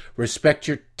presidency. Respect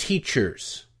your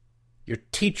teachers. Your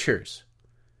teachers.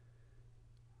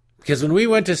 Because when we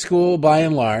went to school, by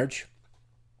and large,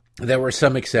 there were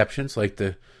some exceptions, like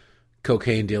the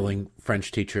cocaine-dealing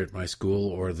French teacher at my school,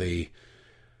 or I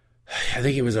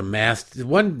think he was a math,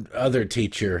 one other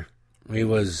teacher, he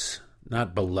was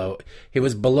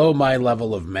below my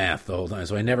level of math the whole time,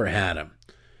 so I never had him.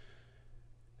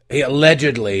 He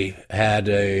allegedly had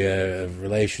a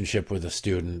relationship with a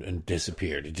student and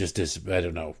disappeared. He just I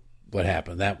don't know what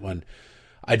happened. That one,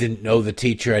 I didn't know the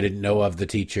teacher. I didn't know of the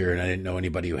teacher, and I didn't know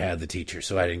anybody who had the teacher,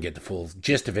 so I didn't get the full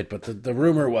gist of it. But the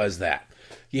rumor was that.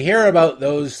 You hear about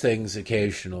those things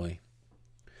occasionally.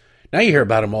 Now you hear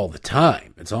about them all the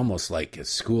time. It's almost like a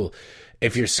school.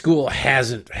 If your school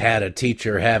hasn't had a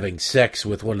teacher having sex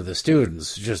with one of the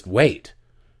students, just wait.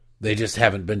 They just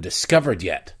haven't been discovered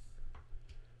yet.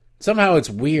 Somehow it's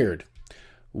weird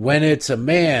when it's a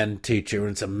man teacher,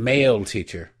 when it's a male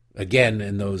teacher. Again,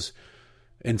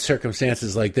 in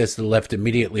circumstances like this, the left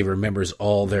immediately remembers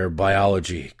all their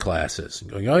biology classes.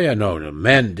 Going, oh yeah, no,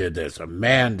 men did this, a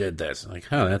man did this. Like,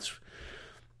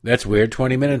 that's weird.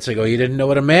 20 minutes ago, you didn't know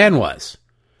what a man was.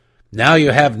 Now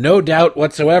you have no doubt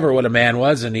whatsoever what a man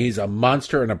was, and he's a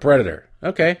monster and a predator.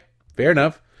 Okay, fair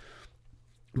enough.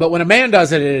 But when a man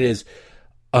does it, it is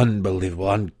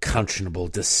unbelievable, unconscionable,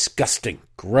 disgusting,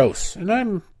 gross. And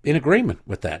I'm in agreement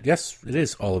with that. Yes, it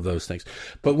is all of those things.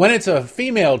 But when it's a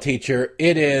female teacher,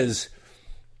 it is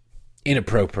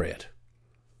inappropriate.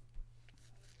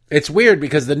 It's weird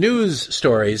because the news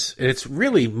stories, it's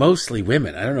really mostly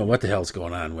women. I don't know what the hell's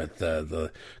going on with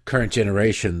the current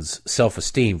generation's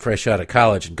self-esteem fresh out of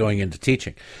college and going into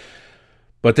teaching.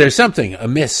 But there's something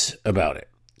amiss about it.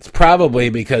 It's probably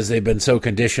because they've been so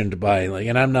conditioned by, like,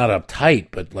 and I'm not uptight,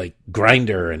 but like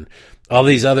Grindr and all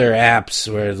these other apps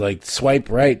where it's like swipe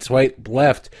right, swipe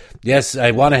left. Yes, I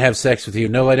want to have sex with you.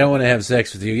 No, I don't want to have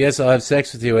sex with you. Yes, I'll have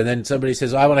sex with you. And then somebody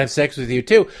says, I want to have sex with you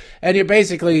too. And you're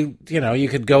basically, you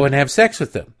could go and have sex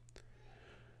with them.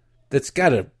 That's got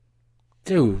to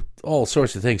do all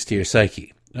sorts of things to your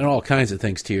psyche and all kinds of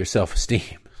things to your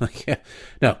self-esteem. Like,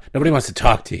 no, nobody wants to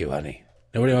talk to you, honey.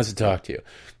 Nobody wants to talk to you.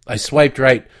 I swiped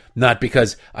right, not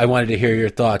because I wanted to hear your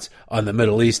thoughts on the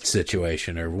Middle East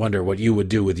situation or wonder what you would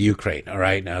do with Ukraine. All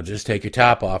right, now just take your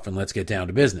top off and let's get down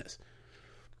to business.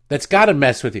 That's got to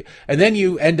mess with you. And then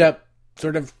you end up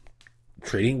sort of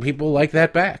treating people like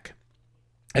that back.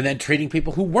 And then treating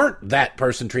people who weren't that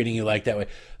person treating you like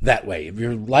that way.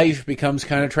 Your life becomes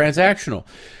kind of transactional.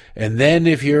 And then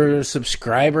if you're a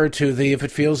subscriber to the if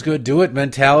it feels good, do it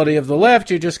mentality of the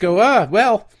left, you just go,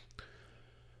 well,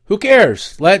 who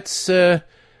cares?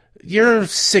 You're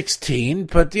 16,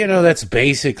 but, that's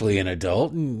basically an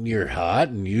adult, and you're hot,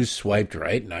 and you swiped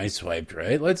right, and I swiped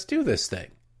right. Let's do this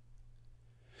thing.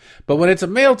 But when it's a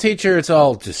male teacher, it's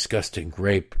all disgusting.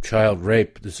 Child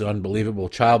rape, this unbelievable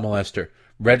child molester,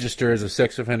 register as a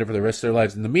sex offender for the rest of their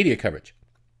lives in the media coverage.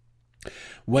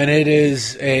 When it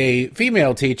is a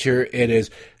female teacher, it is,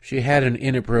 she had an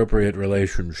inappropriate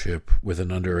relationship with an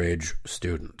underage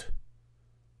student.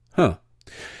 Huh.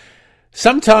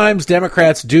 Sometimes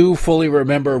Democrats do fully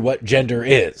remember what gender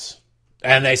is.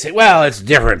 And they say, well, it's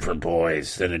different for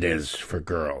boys than it is for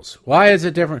girls. Why is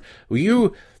it different? Well,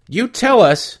 you tell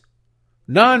us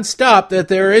nonstop that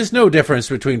there is no difference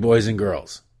between boys and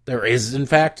girls. There is, in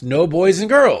fact, no boys and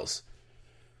girls.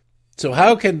 So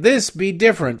how can this be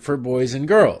different for boys and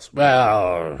girls?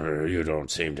 Well, you don't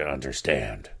seem to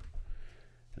understand.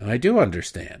 I do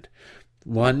understand.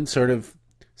 One sort of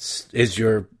is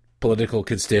your political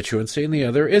constituency and the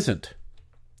other isn't.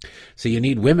 So you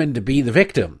need women to be the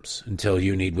victims until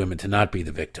you need women to not be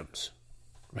the victims,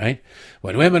 right?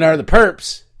 When women are the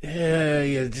perps,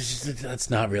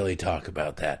 let's not really talk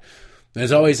about that.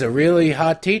 There's always a really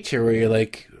hot teacher where you're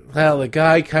like, well, the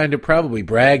guy kind of probably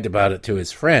bragged about it to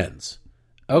his friends.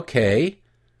 Okay.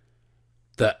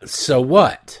 So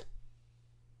what?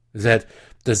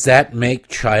 Does that make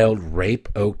child rape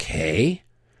okay?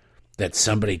 That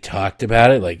somebody talked about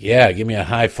it, like, yeah, give me a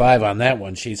high five on that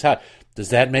one, she's hot.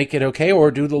 Does that make it okay, or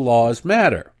do the laws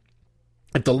matter?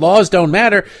 If the laws don't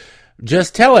matter,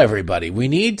 just tell everybody. We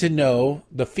need to know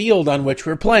the field on which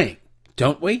we're playing,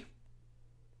 don't we?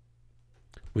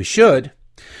 We should.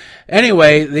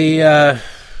 Anyway, the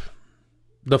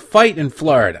fight in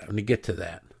Florida, let me get to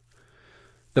that.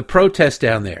 The protest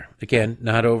down there, again,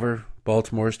 not over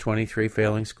Baltimore's 23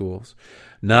 failing schools,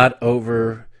 not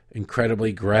over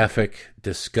incredibly graphic,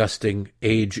 disgusting,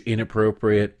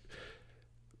 age-inappropriate,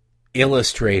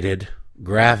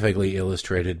 graphically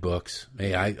illustrated books.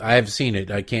 Hey, I've seen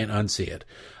it. I can't unsee it.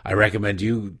 I recommend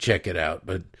you check it out,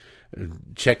 but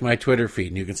check my Twitter feed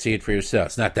and you can see it for yourself.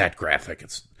 It's not that graphic,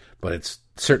 but it's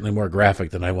certainly more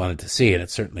graphic than I wanted to see, and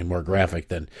it's certainly more graphic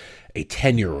than a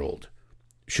 10-year-old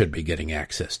should be getting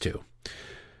access to.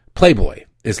 Playboy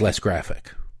is less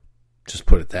graphic. Just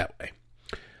put it that way.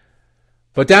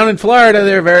 But down in Florida,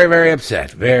 they're very, very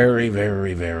upset. Very,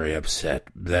 very, very upset.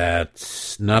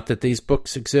 That's not that these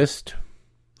books exist,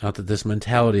 not that this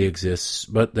mentality exists,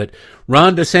 but that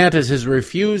Ron DeSantis is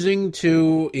refusing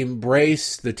to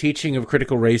embrace the teaching of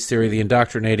critical race theory, the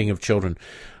indoctrinating of children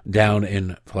down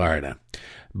in Florida,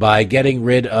 by getting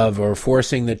rid of or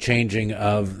forcing the changing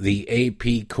of the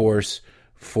AP course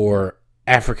for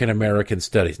African American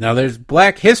studies. Now, there's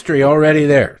black history already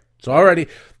there.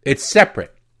 It's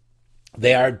separate.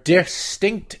 They are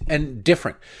distinct and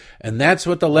different. And that's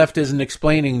what the left isn't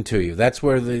explaining to you. That's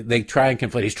where they try and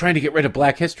conflate. He's trying to get rid of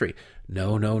black history.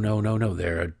 No.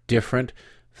 There are different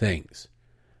things.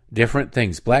 different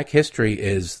things. Black history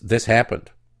is this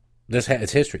happened.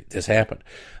 It's history. This happened.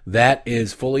 That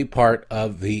is fully part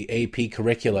of the AP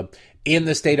curriculum in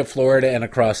the state of Florida and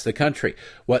across the country.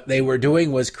 What they were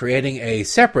doing was creating a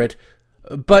separate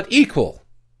but equal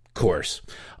course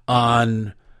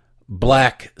on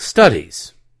black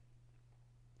studies.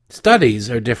 Studies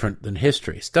are different than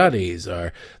history. Studies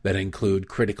are that include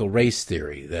critical race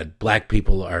theory, that black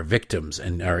people are victims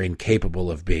and are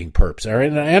incapable of being perps,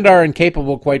 and are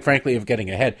incapable, quite frankly, of getting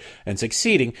ahead and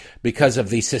succeeding because of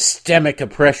the systemic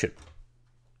oppression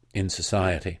in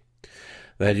society.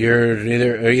 That you're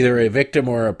either a victim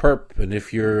or a perp, and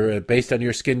if you're based on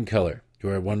your skin color, you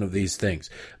are one of these things.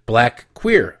 Black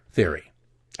queer theory.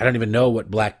 I don't even know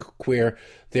what black queer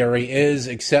theory is,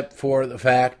 except for the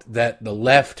fact that the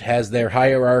left has their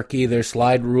hierarchy, their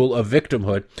slide rule of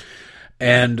victimhood,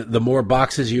 and the more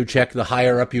boxes you check, the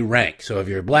higher up you rank. So if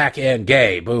you're black and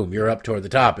gay, boom, you're up toward the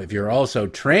top. If you're also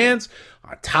trans,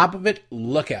 on top of it,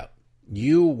 look out.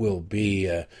 You will be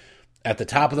at the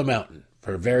top of the mountain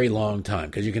for a very long time,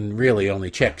 because you can really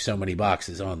only check so many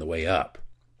boxes on the way up.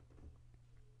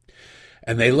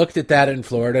 And they looked at that in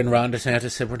Florida, and Ron DeSantis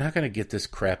said, we're not going to get this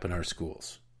crap in our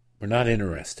schools. We're not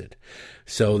interested.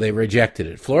 So they rejected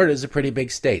it. Florida is a pretty big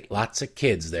state. Lots of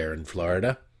kids there in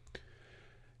Florida.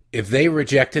 If they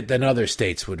reject it, then other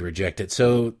states would reject it.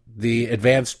 So the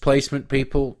advanced placement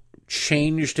people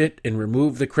changed it and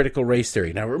removed the critical race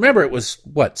theory. Now, remember, it was,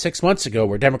 6 months ago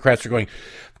where Democrats were going,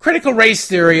 critical race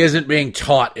theory isn't being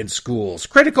taught in schools.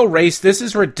 This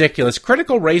is ridiculous.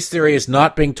 Critical race theory is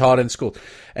not being taught in schools.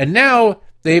 And now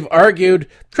they've argued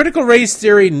critical race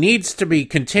theory needs to be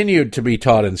continued to be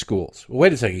taught in schools. Well,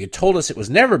 wait a second. You told us it was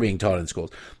never being taught in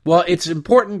schools. Well, it's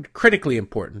important, critically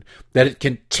important, that it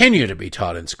continue to be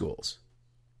taught in schools.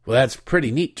 Well, that's a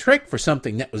pretty neat trick for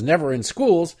something that was never in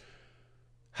schools.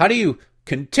 How do you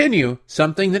continue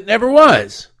something that never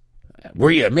was?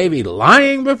 Were you maybe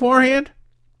lying beforehand?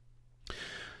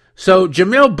 So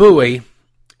Jamelle Bouie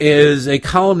is a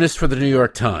columnist for the New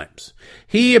York Times.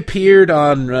 He appeared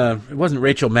on, it wasn't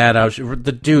Rachel Maddow,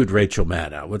 the dude Rachel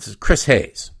Maddow. What's Chris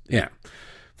Hayes? Yeah.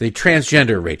 The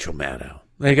transgender Rachel Maddow.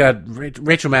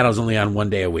 Rachel Maddow's only on 1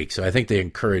 day a week, so I think they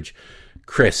encourage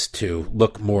Chris to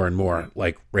look more and more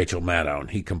like Rachel Maddow,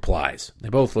 and he complies. They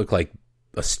both look like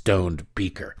a stoned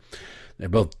beaker. They're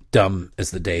both dumb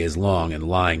as the day is long and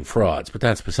lying frauds, but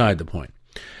that's beside the point.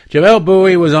 Jamelle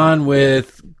Bouie was on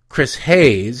with Chris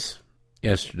Hayes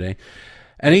yesterday,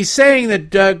 and he's saying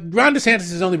that Ron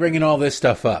DeSantis is only bringing all this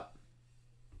stuff up.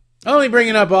 Only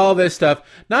bringing up all this stuff,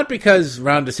 not because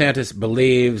Ron DeSantis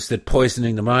believes that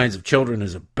poisoning the minds of children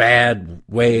is a bad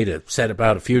way to set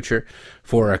about a future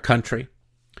for a country,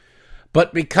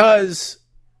 but because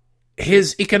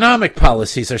his economic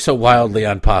policies are so wildly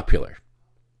unpopular.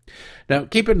 Now,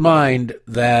 keep in mind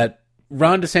that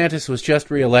Ron DeSantis was just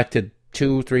reelected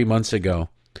 2-3 months ago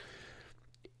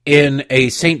in a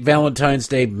St. Valentine's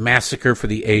Day massacre for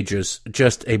the ages,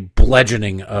 just a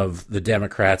bludgeoning of the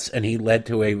Democrats, and he led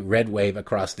to a red wave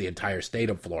across the entire state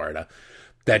of Florida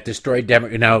that destroyed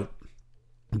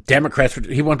Democrats,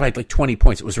 he won by like 20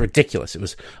 points. It was ridiculous. It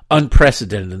was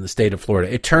unprecedented in the state of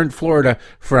Florida. It turned Florida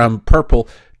from purple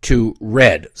to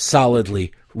red,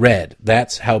 solidly red.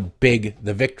 That's how big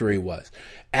the victory was.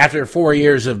 After 4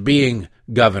 years of being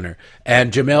governor,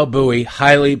 and Jamelle Bouie,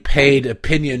 highly paid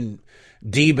opinion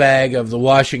D-bag of the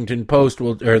Washington Post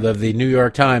or the New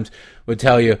York Times, would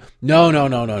tell you,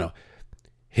 no.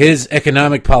 His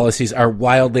economic policies are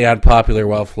wildly unpopular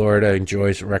while Florida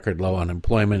enjoys record low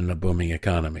unemployment and a booming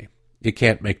economy. You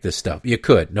can't make this stuff. You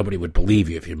could. Nobody would believe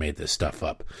you if you made this stuff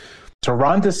up. So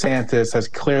Ron DeSantis has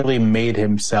clearly made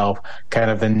himself kind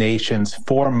of the nation's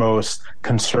foremost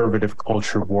conservative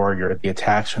culture warrior. The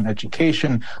attacks on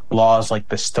education, laws like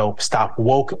the Stop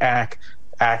Woke Act,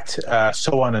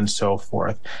 so on and so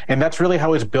forth. And that's really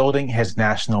how he's building his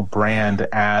national brand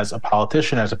as a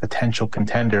politician, as a potential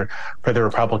contender for the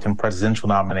Republican presidential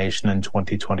nomination in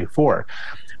 2024.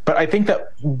 But I think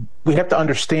that we have to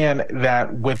understand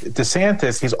that with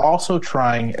DeSantis, he's also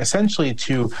trying essentially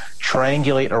to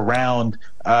triangulate around,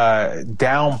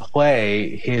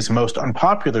 downplay his most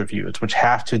unpopular views, which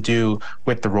have to do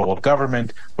with the role of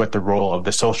government, with the role of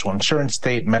the social insurance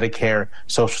state, Medicare,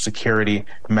 Social Security,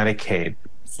 Medicaid.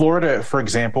 Florida, for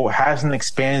example, hasn't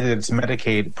expanded its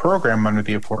Medicaid program under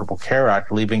the Affordable Care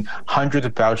Act, leaving hundreds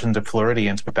of thousands of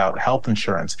Floridians without health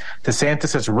insurance.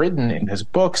 DeSantis has written in his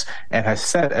books and has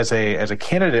said as a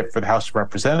candidate for the House of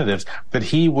Representatives that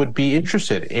he would be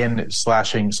interested in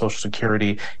slashing Social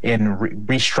Security, in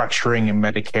restructuring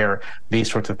Medicare, these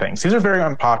sorts of things. These are very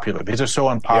unpopular. These are so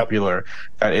unpopular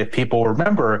that if people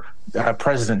remember,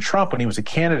 President Trump, when he was a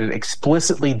candidate,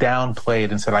 explicitly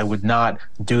downplayed and said, I would not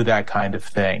do that kind of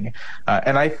thing.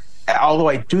 Although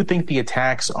I do think the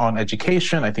attacks on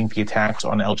education, I think the attacks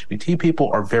on LGBT people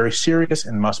are very serious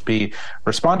and must be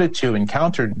responded to and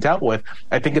countered and dealt with,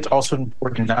 I think it's also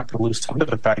important not to lose sight of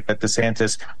the fact that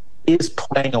DeSantis is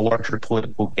playing a larger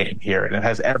political game here. And it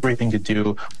has everything to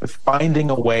do with finding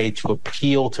a way to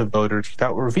appeal to voters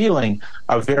without revealing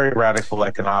a very radical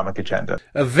economic agenda.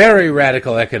 A very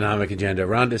radical economic agenda.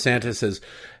 Ron DeSantis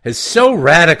is so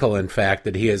radical, in fact,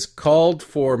 that he has called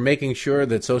for making sure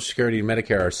that Social Security and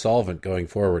Medicare are solvent going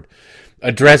forward,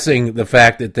 addressing the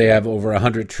fact that they have over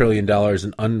 $100 trillion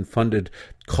in unfunded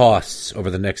costs over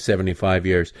the next 75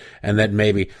 years, and that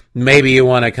maybe you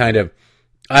want to kind of,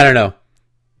 I don't know,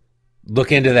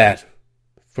 look into that.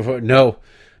 No,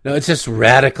 it's just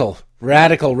radical.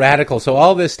 So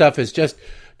all this stuff is just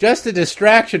a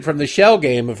distraction from the shell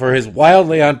game for his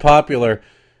wildly unpopular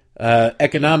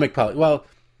economic policy. Well,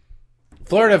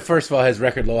 Florida, first of all, has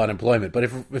record low unemployment. But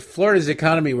if Florida's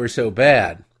economy were so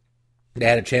bad, they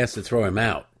had a chance to throw him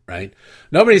out, right?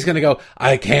 Nobody's going to go,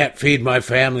 I can't feed my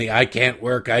family, I can't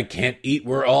work, I can't eat,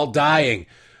 we're all dying.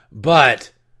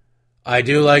 But I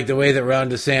do like the way that Ron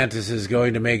DeSantis is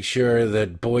going to make sure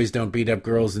that boys don't beat up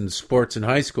girls in sports in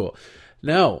high school.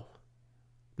 No.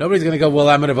 Nobody's going to go, well,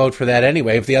 I'm going to vote for that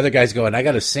anyway. If the other guy's going, I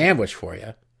got a sandwich for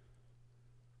you.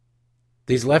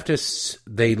 These leftists,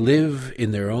 they live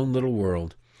in their own little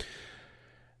world.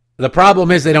 The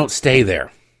problem is they don't stay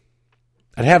there.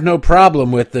 I'd have no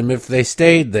problem with them if they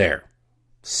stayed there.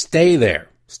 Stay there.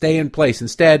 Stay in place.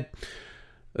 Instead,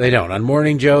 they don't. On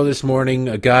Morning Joe this morning,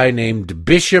 a guy named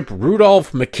Bishop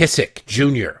Rudolph McKissick,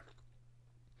 Jr.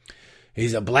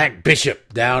 He's a black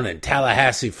bishop down in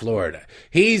Tallahassee, Florida.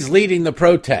 He's leading the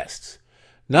protests.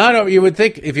 You would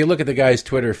think, if you look at the guy's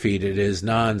Twitter feed, it is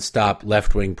nonstop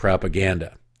left-wing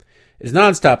propaganda. It's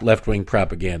nonstop left-wing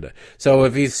propaganda. So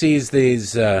if he sees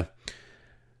these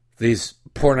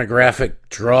pornographic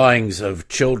drawings of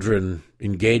children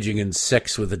engaging in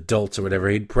sex with adults or whatever,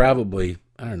 he'd probably,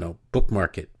 I don't know,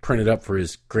 bookmark it, print it up for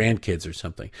his grandkids or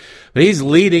something. But he's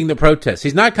leading the protests.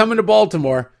 He's not coming to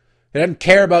Baltimore. He doesn't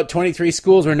care about 23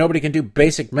 schools where nobody can do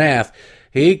basic math.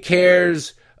 He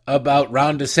cares about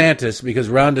Ron DeSantis because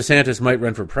Ron DeSantis might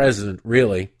run for president,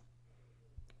 really.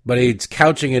 But he's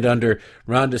couching it under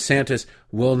Ron DeSantis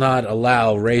will not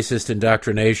allow racist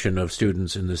indoctrination of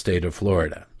students in the state of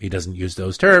Florida. He doesn't use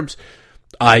those terms.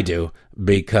 I do,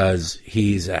 because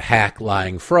he's a hack,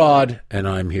 lying fraud, and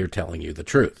I'm here telling you the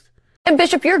truth. And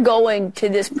Bishop, you're going to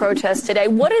this protest today.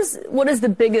 What is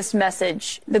the biggest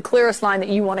message, the clearest line that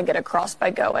you want to get across by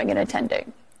going and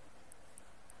attending?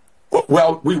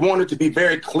 Well, we wanted to be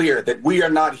very clear that we are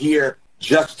not here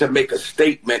just to make a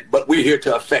statement, but we're here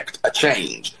to affect a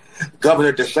change.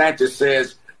 Governor DeSantis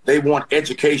says they want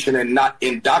education and not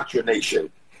indoctrination.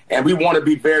 And we want to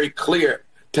be very clear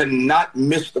to not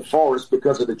miss the forest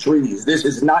because of the trees. This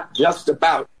is not just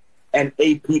about an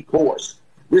AP course.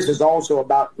 This is also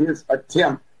about his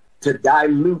attempt to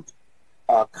dilute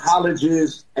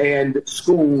colleges and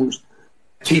schools,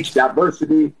 teach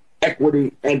diversity,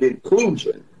 equity, and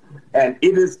inclusion. And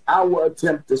it is our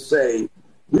attempt to say,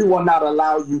 we will not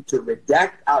allow you to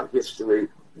redact our history,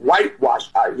 whitewash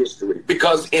our history,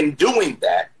 because in doing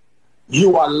that,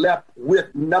 you are left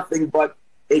with nothing but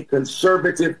a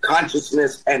conservative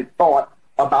consciousness and thought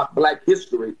about Black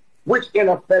history, which in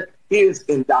effect is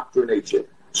indoctrination.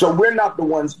 So we're not the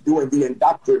ones doing the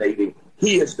indoctrinating.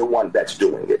 He is the one that's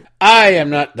doing it. I am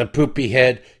not the poopy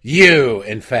head. You,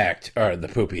 in fact, are the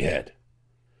poopy head.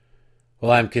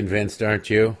 Well, I'm convinced, aren't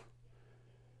you?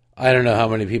 I don't know how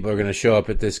many people are going to show up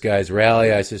at this guy's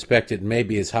rally. I suspect it may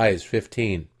be as high as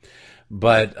 15.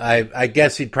 But I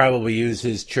guess he'd probably use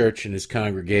his church and his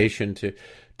congregation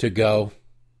to go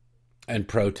and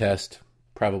protest.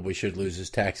 Probably should lose his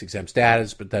tax-exempt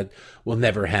status, but that will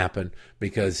never happen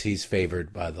because he's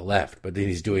favored by the left. But then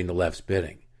he's doing the left's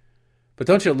bidding. But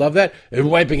don't you love that? And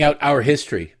wiping out our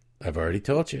history. I've already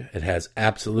told you, it has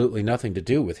absolutely nothing to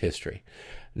do with history.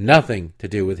 Nothing to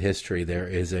do with history. There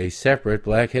is a separate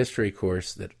Black history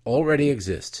course that already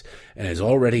exists and is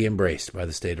already embraced by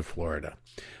the state of Florida.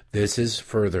 This is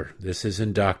further. This is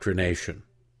indoctrination.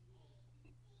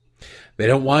 They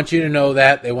don't want you to know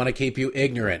that. They want to keep you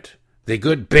ignorant. The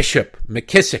good Bishop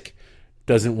McKissick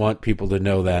doesn't want people to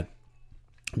know that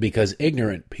because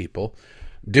ignorant people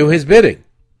do his bidding.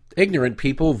 Ignorant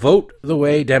people vote the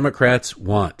way Democrats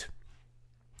want.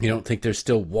 You don't think they're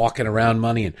still walking around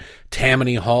money and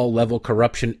Tammany Hall level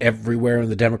corruption everywhere in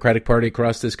the Democratic Party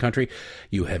across this country?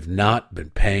 You have not been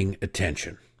paying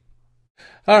attention.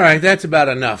 All right, that's about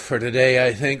enough for today,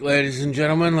 I think, ladies and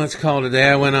gentlemen. Let's call it a day.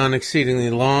 I went on exceedingly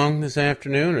long this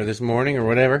afternoon or this morning or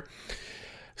whatever.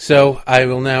 So I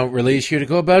will now release you to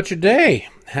go about your day.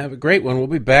 Have a great one. We'll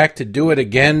be back to do it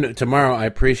again tomorrow. I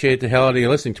appreciate the hell out of you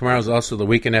listening. Tomorrow is also the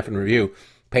Weekend F in Review.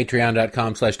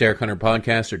 Patreon.com/Derek Hunter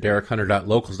Podcast or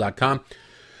DerekHunter.locals.com.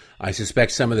 I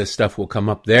suspect some of this stuff will come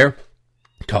up there.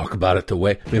 Talk about it the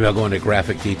way. Maybe I'll go into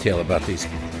graphic detail about these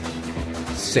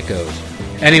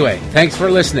sickos. Anyway, thanks for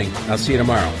listening. I'll see you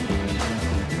tomorrow.